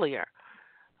it earlier.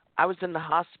 I was in the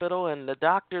hospital, and the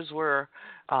doctors were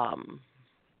um,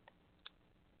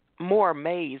 more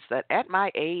amazed that at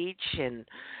my age and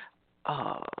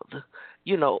uh,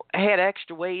 I had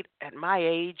extra weight at my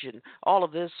age and all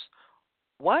of this.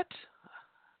 What?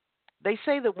 They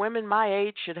say that women my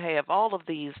age should have all of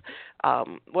these,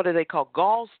 what do they call,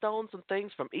 gallstones and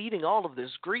things from eating all of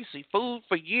this greasy food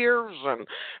for years and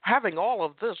having all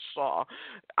of this.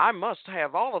 I must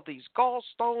have all of these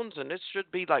gallstones, and it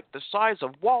should be like the size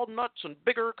of walnuts and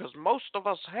bigger because most of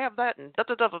us have that, and da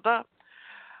da da da da.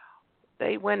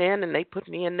 They went in and they put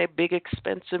me in their big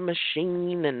expensive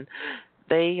machine, and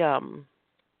they um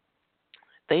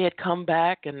they had come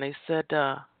back and they said,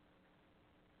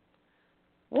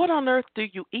 "What on earth do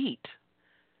you eat?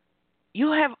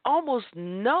 You have almost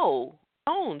no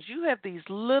stones. You have these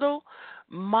little,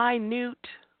 minute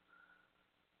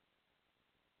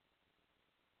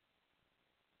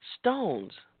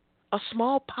stones, a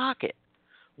small pocket.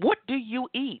 What do you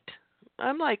eat?"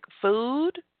 I'm like,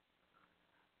 "Food."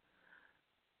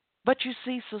 But you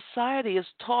see, society has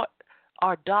taught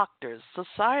our doctors,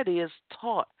 society has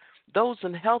taught those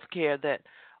in healthcare that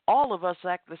all of us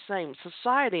act the same.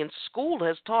 Society and school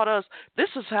has taught us this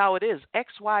is how it is,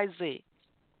 XYZ.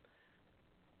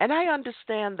 And I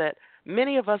understand that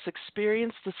many of us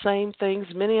experience the same things.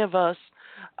 Many of us,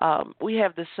 we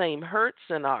have the same hurts,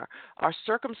 and our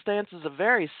circumstances are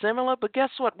very similar. But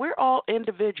guess what? We're all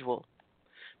individual.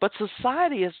 But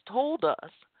society has told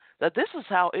us that this is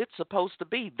how it's supposed to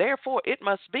be. Therefore, it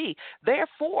must be.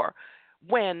 Therefore,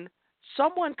 when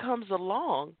someone comes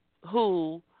along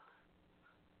who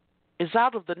is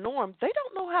out of the norm, they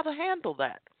don't know how to handle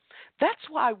that. That's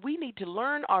why we need to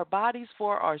learn our bodies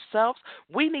for ourselves.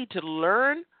 We need to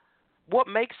learn what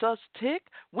makes us tick.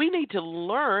 We need to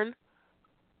learn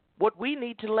what we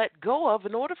need to let go of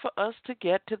in order for us to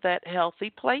get to that healthy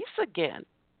place again.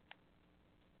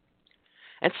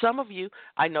 And some of you,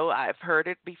 I know I've heard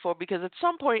it before because at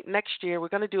some point next year we're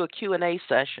going to do a Q&A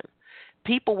session.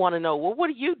 People want to know, well, what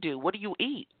do you do? What do you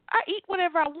eat? I eat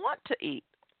whatever I want to eat.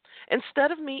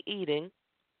 Instead of me eating,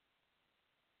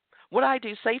 what I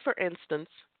do, say for instance,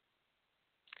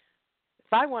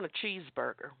 if I want a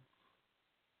cheeseburger,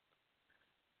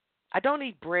 I don't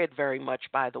eat bread very much,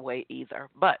 by the way, either.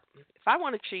 But if I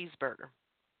want a cheeseburger,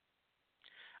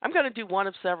 I'm going to do one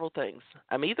of several things.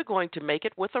 I'm either going to make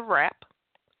it with a wrap,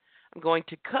 I'm going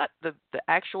to cut the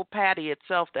actual patty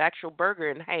itself, the actual burger,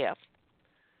 in half,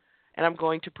 and I'm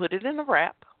going to put it in a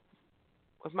wrap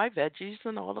with my veggies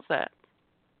and all of that.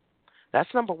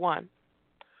 That's number one.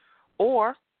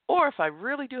 Or if I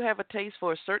really do have a taste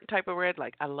for a certain type of bread,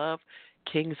 like I love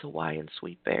King's Hawaiian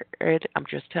sweetbread, I'm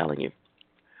just telling you,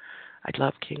 I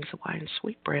love King's Hawaiian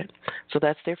sweetbread. So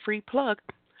that's their free plug.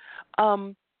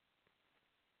 Um,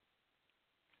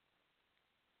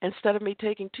 Instead of me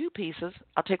taking two pieces,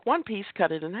 I'll take one piece,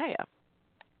 cut it in half.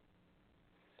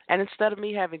 And instead of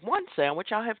me having one sandwich,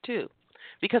 I'll have two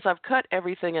because I've cut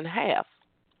everything in half.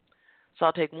 So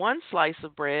I'll take one slice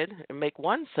of bread and make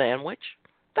one sandwich.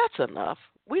 That's enough.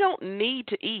 We don't need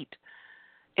to eat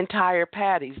entire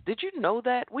patties. Did you know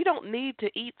that? We don't need to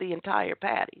eat the entire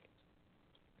patty.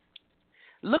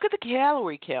 Look at the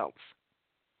calorie counts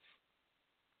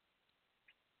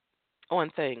on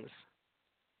things.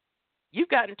 You've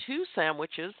gotten two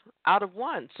sandwiches out of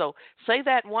one. So say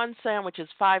that one sandwich is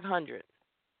 500.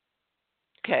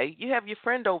 Okay, you have your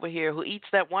friend over here who eats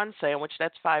that one sandwich,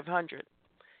 that's 500.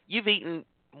 You've eaten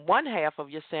one half of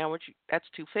your sandwich, that's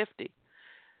 250.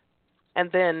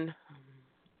 And then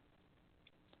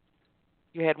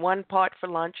you had one part for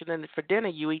lunch, and then for dinner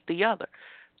you eat the other.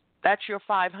 That's your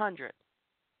 500.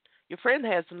 Your friend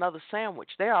has another sandwich.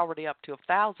 They're already up to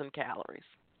 1,000 calories.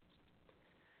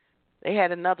 They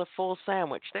had another full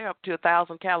sandwich. They're up to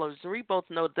 1,000 calories. And we both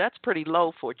know that's pretty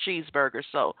low for a cheeseburger.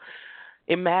 So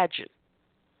imagine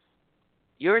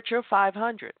you're at your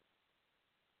 500.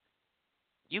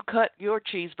 You cut your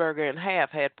cheeseburger in half,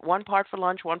 had one part for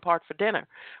lunch, one part for dinner,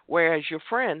 whereas your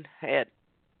friend had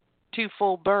two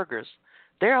full burgers.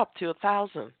 They're up to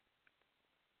 1,000.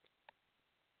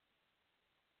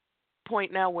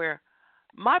 Point now where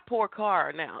my poor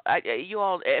car now, you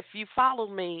all, if you follow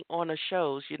me on the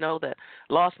shows, you know that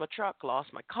lost my truck,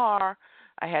 lost my car.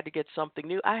 I had to get something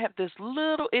new. I have this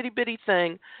little itty bitty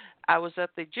thing. I was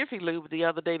at the Jiffy Lube the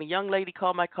other day, and a young lady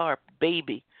called my car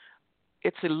baby.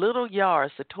 It's a little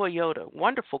Yaris, a Toyota,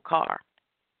 wonderful car.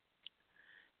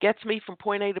 Gets me from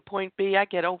point A to point B. I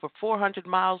get over 400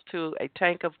 miles to a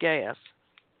tank of gas.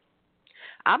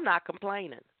 I'm not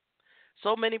complaining.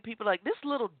 So many people like this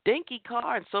little dinky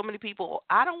car, and so many people,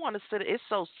 I don't want to sit. It's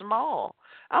so small.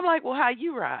 I'm like, well, how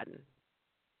you riding?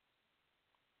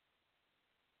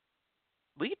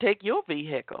 We can take your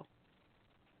vehicle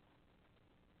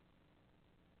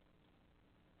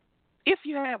if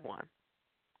you have one.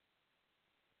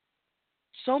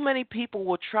 So many people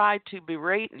will try to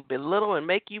berate and belittle and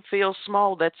make you feel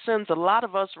small. That sends a lot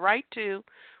of us right to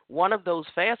one of those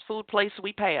fast food places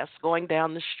we pass going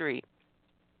down the street.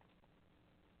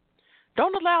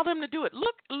 Don't allow them to do it.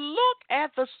 Look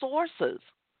at the sources.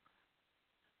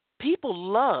 People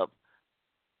love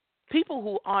people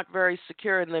who aren't very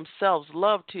secure in themselves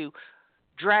love to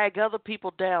drag other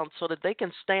people down so that they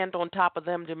can stand on top of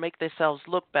them to make themselves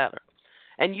look better.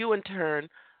 And you in turn,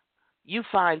 you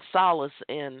find solace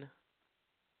in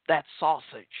that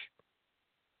sausage.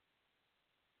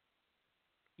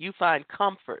 You find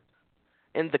comfort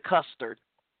in the custard.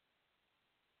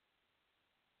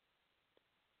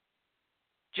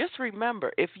 Just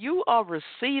remember, if you are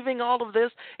receiving all of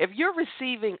this, if you're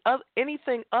receiving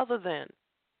anything other than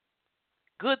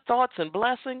good thoughts and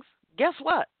blessings, guess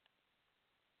what?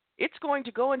 It's going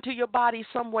to go into your body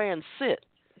somewhere and sit.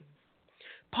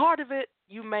 Part of it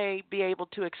you may be able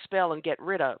to expel and get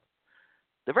rid of.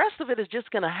 The rest of it is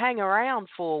just going to hang around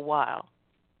for a while.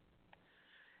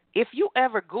 If you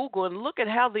ever Google and look at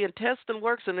how the intestine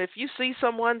works, and if you see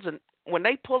someone's, and when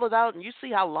they pull it out and you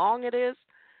see how long it is,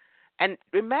 and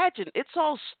imagine it's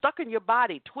all stuck in your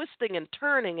body, twisting and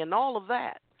turning and all of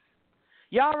that.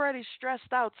 You're already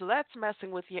stressed out, so that's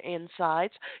messing with your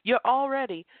insides. You're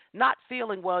already not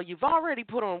feeling well. You've already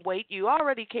put on weight. You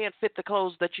already can't fit the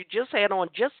clothes that you just had on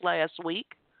just last week.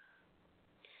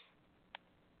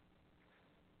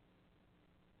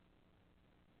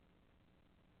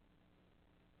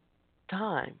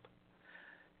 Time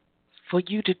for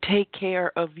you to take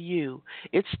care of you.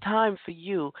 It's time for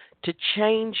you to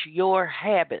change your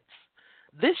habits.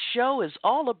 This show is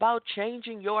all about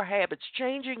changing your habits,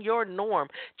 changing your norm,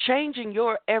 changing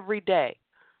your everyday.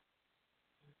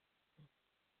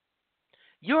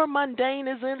 Your mundane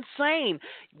is insane.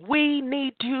 We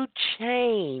need to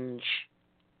change.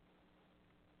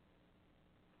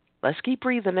 Let's keep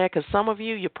breathing there, because some of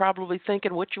you, you're probably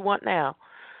thinking what you want now.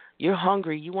 You're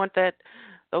hungry. You want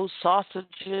those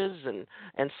sausages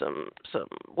and some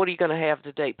what are you going to have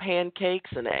today? Pancakes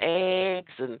and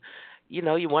eggs, and you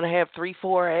want to have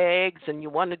 3-4 eggs, and you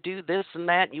want to do this and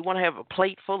that, and you want to have a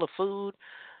plate full of food.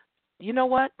 You know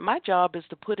what? My job is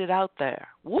to put it out there.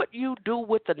 What you do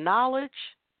with the knowledge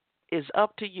is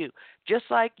up to you. Just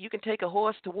like you can take a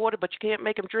horse to water, but you can't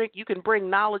make him drink, you can bring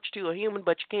knowledge to a human,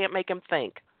 but you can't make him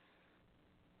think.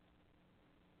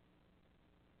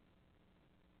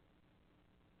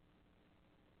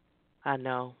 I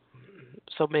know.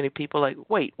 So many people like,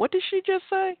 wait, what did she just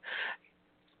say?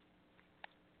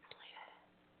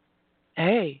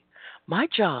 Hey, my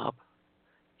job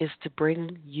is to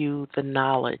bring you the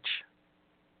knowledge.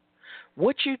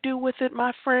 What you do with it,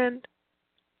 my friend,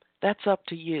 that's up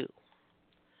to you.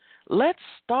 Let's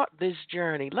start this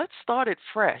journey. Let's start it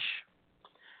fresh.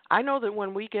 I know that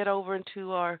when we get over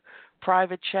into our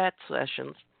private chat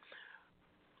sessions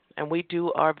and we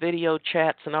do our video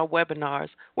chats and our webinars,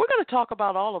 we're going to talk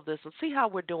about all of this and see how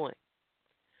we're doing.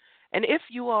 And if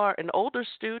you are an older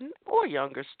student or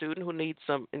younger student who needs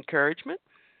some encouragement,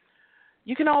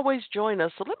 you can always join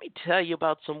us. So let me tell you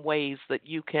about some ways that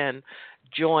you can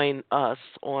join us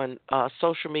on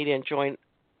social media and join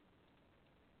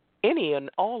any and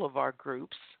all of our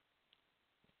groups.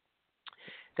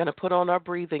 Going to put on our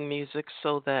breathing music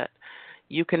so that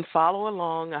you can follow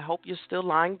along. I hope you're still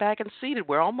lying back and seated.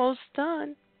 We're almost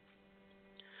done.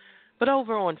 But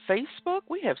over on Facebook,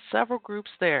 we have several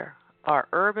groups there. Our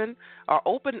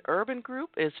open urban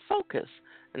group is Focus,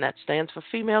 and that stands for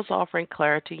Females Offering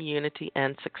Clarity, Unity,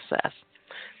 and Success.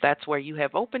 That's where you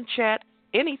have open chat.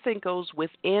 Anything goes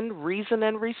within reason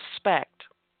and respect.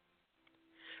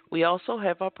 We also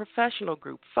have our professional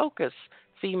group, Focus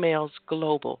Females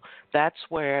Global. That's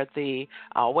where I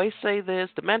always say this,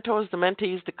 the mentors, the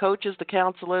mentees, the coaches, the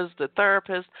counselors, the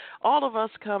therapists, all of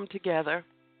us come together,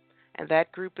 and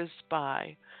that group is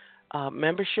by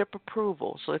membership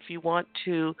approval. So if you want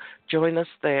to join us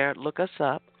there, look us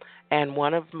up, and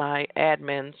one of my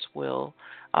admins will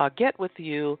get with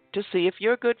you to see if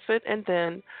you're a good fit and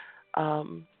then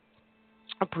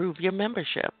approve your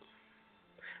membership.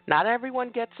 Not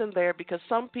everyone gets in there because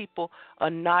some people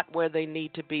are not where they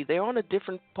need to be. They're on a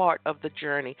different part of the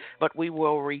journey, but we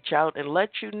will reach out and let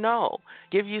you know,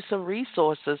 give you some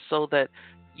resources so that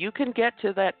you can get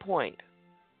to that point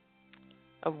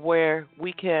of where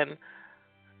we can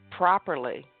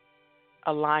properly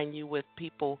align you with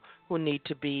people who need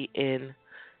to be in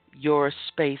your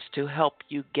space to help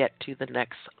you get to the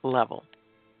next level.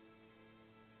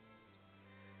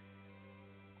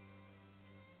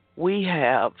 We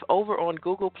have over on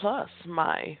Google Plus,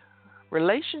 my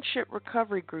relationship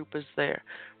recovery group is there.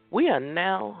 We are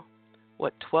now,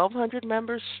 1,200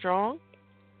 members strong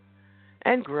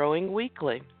and growing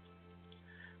weekly.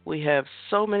 We have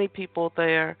so many people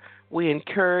there. We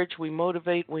encourage, we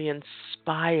motivate, we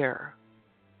inspire.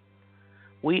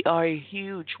 We are a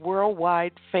huge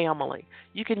worldwide family.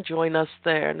 You can join us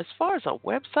there. And as far as our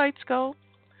websites go,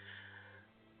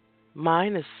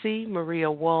 mine is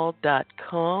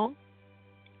cmariawall.com.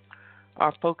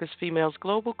 Our Focus Females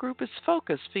Global group is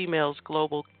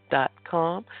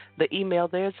focusfemalesglobal.com. The email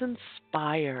there is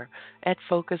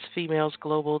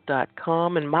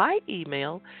inspire@focusfemalesglobal.com. And my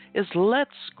email is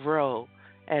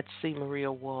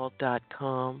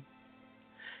letsgrow@cmariawall.com.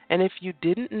 And if you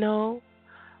didn't know,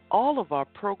 all of our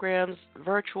programs,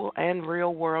 virtual and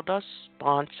real world, are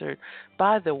sponsored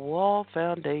by the Wall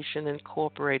Foundation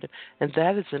Incorporated, and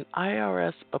that is an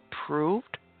IRS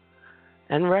approved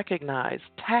and recognized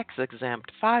tax-exempt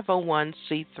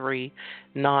 501c3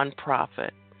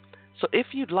 nonprofit. So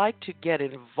if you'd like to get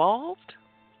involved,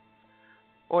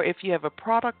 or if you have a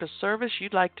product or service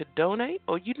you'd like to donate,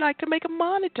 or you'd like to make a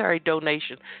monetary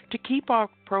donation to keep our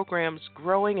programs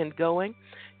growing and going,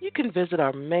 you can visit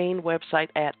our main website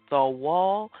at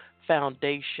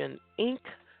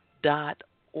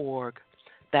thewallfoundationinc.org.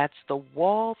 That's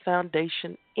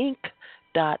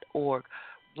thewallfoundationinc.org.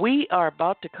 We are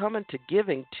about to come into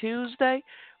Giving Tuesday.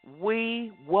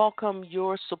 We welcome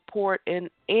your support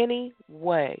in any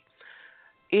way.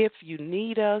 If you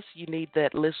need us, you need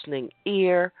that listening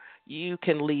ear, you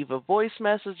can leave a voice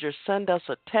message or send us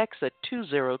a text at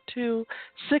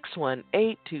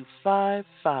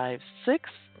 202-618-2556.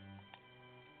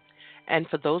 And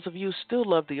for those of you who still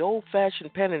love the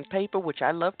old-fashioned pen and paper, which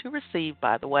I love to receive,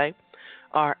 by the way,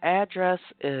 our address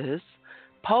is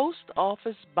Post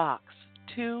Office Box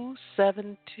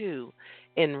 272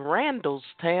 in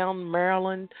Randallstown,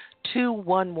 Maryland,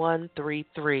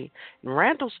 21133. And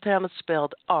Randallstown is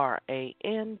spelled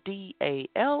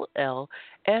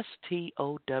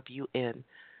Randallstown.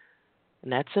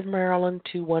 And that's in Maryland,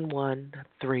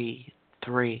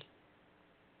 21133.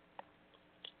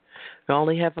 We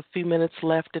only have a few minutes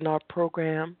left in our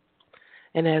program.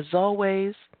 And as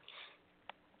always,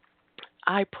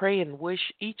 I pray and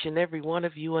wish each and every one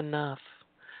of you enough.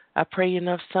 I pray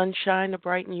enough sunshine to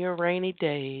brighten your rainy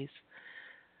days.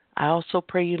 I also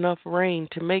pray enough rain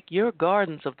to make your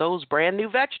gardens of those brand new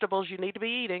vegetables you need to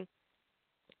be eating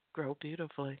grow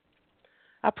beautifully.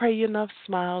 I pray enough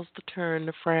smiles to turn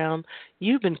the frown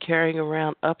you've been carrying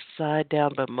around upside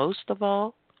down. But most of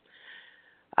all,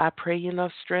 I pray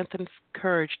enough strength and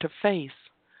courage to face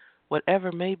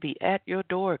whatever may be at your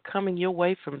door coming your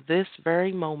way from this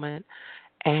very moment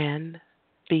and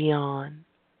beyond.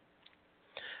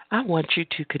 I want you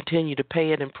to continue to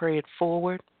pay it and pray it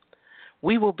forward.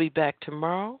 We will be back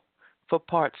tomorrow for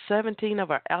part 17 of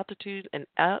our Attitudes and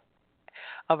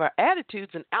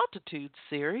Altitudes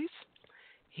series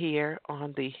here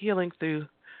on the Healing Through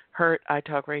Hurt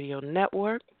iTalk Radio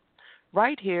Network.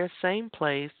 Right here, same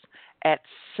place at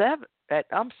 8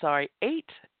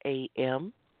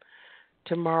 a.m.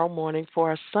 tomorrow morning for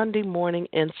our Sunday morning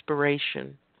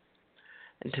inspiration.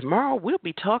 And tomorrow we'll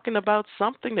be talking about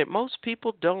something that most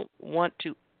people don't want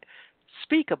to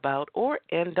speak about or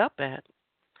end up at.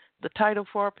 The title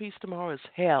for our piece tomorrow is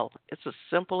Hell. It's as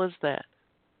simple as that.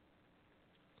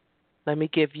 Let me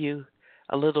give you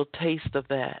a little taste of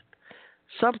that.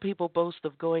 Some people boast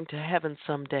of going to heaven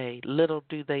someday. Little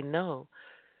do they know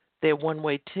their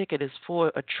one-way ticket is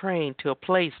for a train to a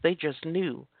place they just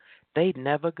knew they'd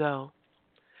never go.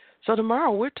 So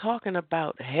tomorrow we're talking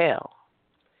about hell.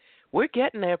 We're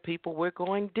getting there, people. We're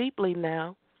going deeply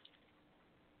now.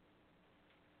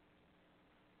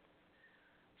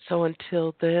 So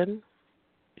until then,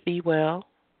 be well,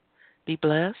 be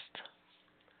blessed.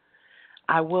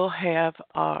 I will have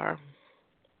our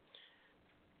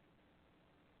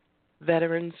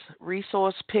Veterans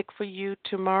Resource pick for you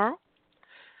tomorrow.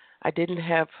 I didn't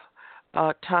have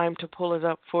time to pull it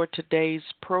up for today's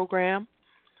program,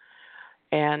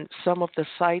 and some of the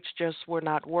sites just were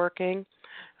not working.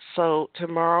 So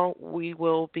tomorrow we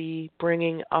will be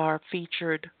bringing our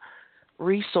featured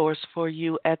resource for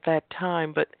you at that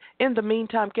time. But in the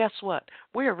meantime, guess what?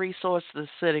 We're a resource that's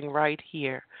sitting right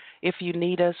here. If you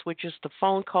need us with just a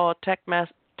phone call, text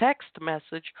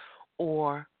message,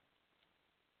 or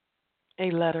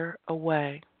a letter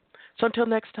away. So until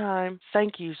next time,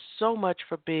 thank you so much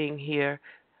for being here.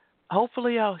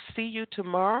 Hopefully I'll see you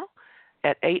tomorrow.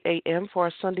 at 8 a.m. for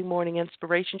our Sunday morning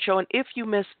inspiration show. And if you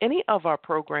miss any of our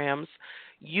programs,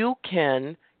 you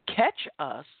can catch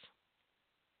us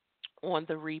on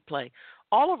the replay.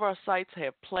 All of our sites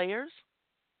have players.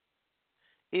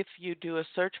 If you do a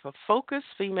search for Focus,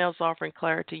 Females Offering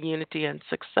Clarity, Unity, and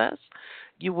Success,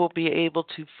 you will be able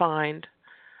to find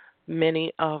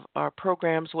many of our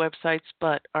programs' websites,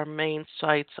 but our main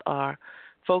sites are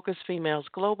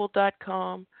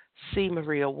FocusFemalesGlobal.com,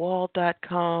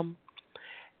 CMariaWall.com,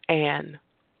 and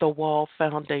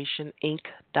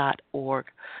TheWallFoundationInc.org.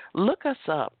 Look us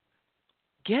up.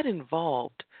 Get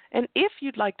involved. And if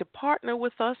you'd like to partner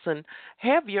with us and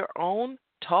have your own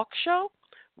talk show,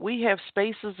 we have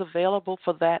spaces available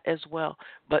for that as well.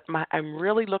 But I'm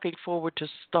really looking forward to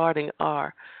starting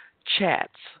our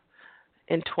chats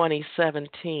in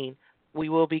 2017. We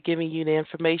will be giving you the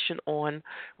information on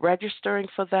registering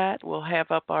for that. We'll have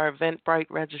up our Eventbrite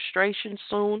registration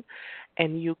soon,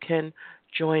 and you can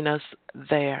join us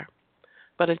there.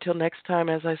 But until next time,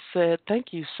 as I said,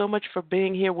 thank you so much for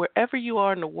being here wherever you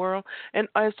are in the world. And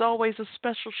as always, a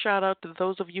special shout out to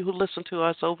those of you who listen to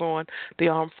us over on the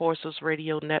Armed Forces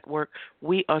Radio Network.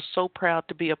 We are so proud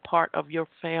to be a part of your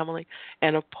family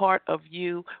and a part of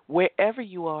you wherever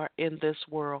you are in this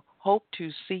world. Hope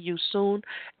to see you soon.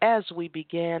 As we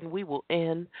begin, we will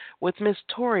end with Miss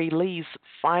Tori Lee's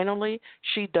Finally.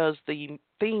 She does the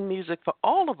theme music for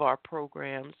all of our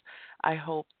programs. I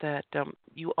hope that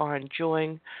you are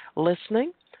enjoying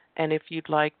listening. And if you'd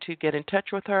like to get in touch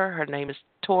with her, her name is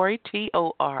Tori,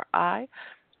 Torile. I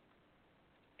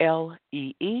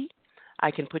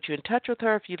can put you in touch with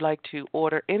her if you'd like to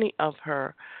order any of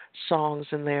her songs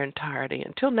in their entirety.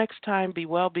 Until next time, be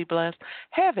well, be blessed.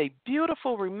 Have a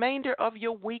beautiful remainder of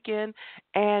your weekend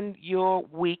and your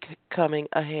week coming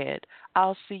ahead.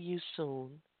 I'll see you soon.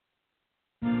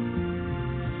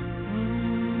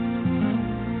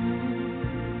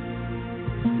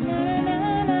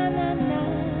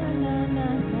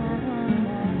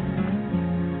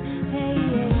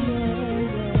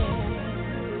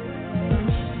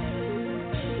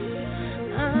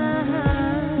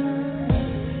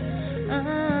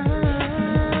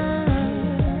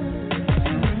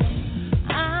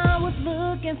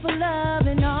 For love.